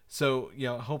zero. So,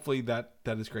 hopefully that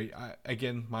is great.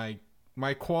 Again,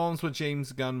 my qualms with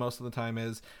James Gunn most of the time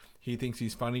is he thinks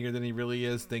he's funnier than he really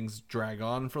is. Things drag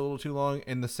on for a little too long,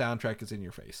 and the soundtrack is in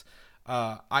your face.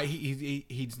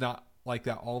 He's not like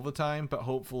that all the time, but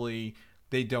hopefully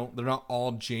they're not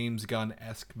all James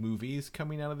Gunn-esque movies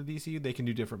coming out of the DCU. They can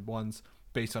do different ones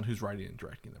based on who's writing and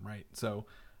directing them, right? So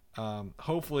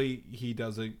hopefully he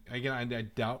does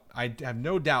I have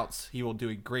no doubts he will do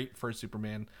a great first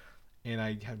Superman, and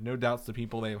I have no doubts the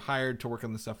people they have hired to work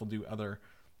on this stuff will do other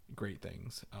great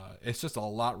things. It's just a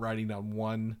lot riding on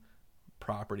one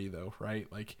property though, right?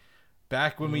 Like,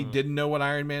 back when we didn't know what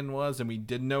Iron Man was, and we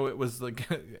didn't know it was like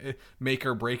make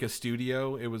or break a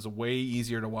studio, it was way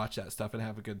easier to watch that stuff and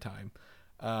have a good time.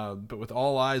 But with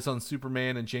all eyes on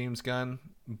Superman and James Gunn,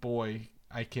 boy,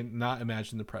 I cannot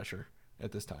imagine the pressure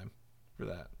at this time for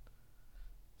that.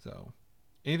 So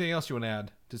Anything else you want to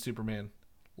add to Superman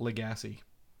Legacy?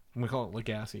 I'm gonna call it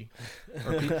Legacy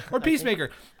or Peacemaker.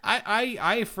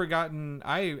 I've forgotten.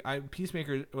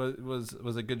 Peacemaker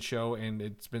was a good show, and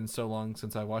it's been so long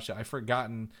since I watched it. I've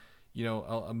forgotten,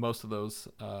 most of those.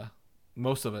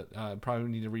 Most of it. Probably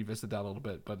need to revisit that a little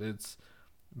bit, but it's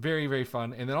very, very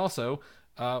fun. And then also,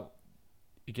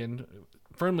 again,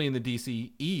 firmly in the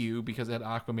DC EU because it had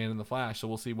Aquaman and the Flash. So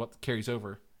we'll see what carries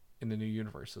over in the new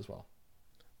universe as well.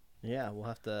 Yeah, we'll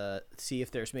have to see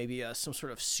if there's maybe some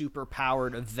sort of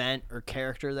super-powered event or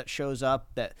character that shows up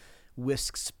that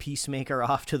whisks Peacemaker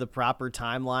off to the proper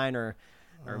timeline, or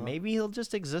maybe he'll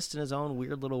just exist in his own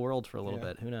weird little world for a little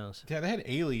bit. Who knows? Yeah, they had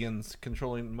aliens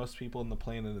controlling most people on the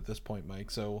planet at this point, Mike.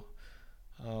 So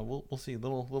we'll see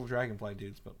little dragonfly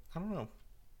dudes, but I don't know.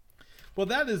 Well,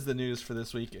 that is the news for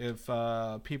this week. If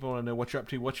people want to know what you're up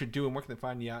to, what you're doing, where can they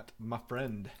find you at, my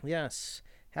friend? Yes.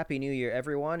 Happy New Year,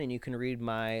 everyone, and you can read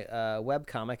my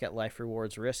webcomic at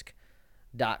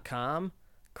liferewardsrisk.com.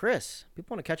 Chris,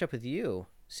 people want to catch up with you.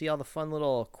 See all the fun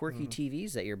little quirky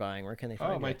TVs that you're buying. Where can they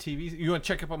find you? Oh, my TVs. You want to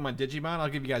check up on my Digimon? I'll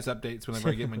give you guys updates whenever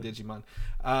I get my Digimon.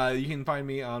 You can find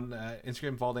me on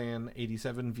Instagram,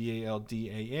 Valdan87,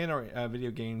 VALDAN, or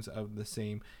video games of the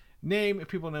same name. If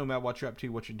people know about what you're up to,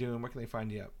 what you're doing, where can they find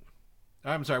you at?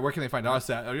 I'm sorry, where can they find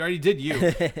us at? We already did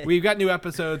you. We've got new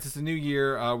episodes. It's a new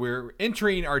year. We're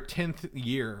entering our 10th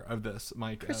year of this,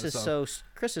 Mike. Chris is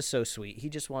so sweet. He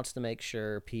just wants to make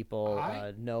sure people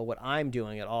know what I'm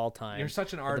doing at all times. You're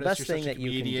such an artist. The best you're thing such a that you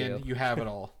comedian. can do. You have it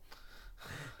all.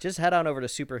 Just head on over to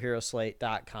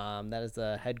superheroslate.com. That is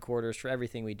the headquarters for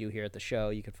everything we do here at the show.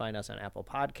 You can find us on Apple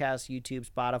Podcasts, YouTube,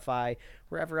 Spotify,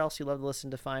 wherever else you love to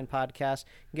listen to find podcasts.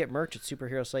 You can get merch at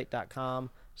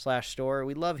superheroslate.com/store.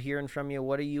 We love hearing from you.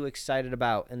 What are you excited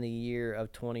about in the year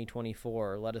of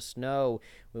 2024? Let us know.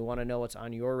 We want to know what's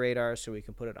on your radar so we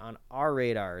can put it on our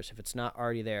radars if it's not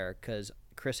already there, because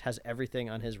Chris has everything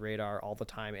on his radar all the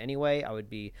time anyway. I would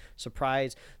be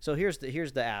surprised. So here's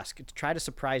the ask. Try to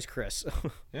surprise Chris.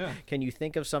 Yeah. Can you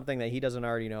think of something that he doesn't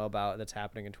already know about that's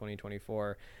happening in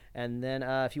 2024? And then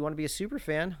if you want to be a super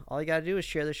fan, all you got to do is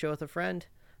share the show with a friend,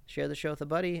 share the show with a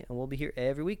buddy, and we'll be here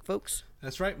every week, folks.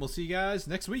 That's right. We'll see you guys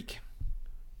next week.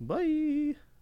 Bye.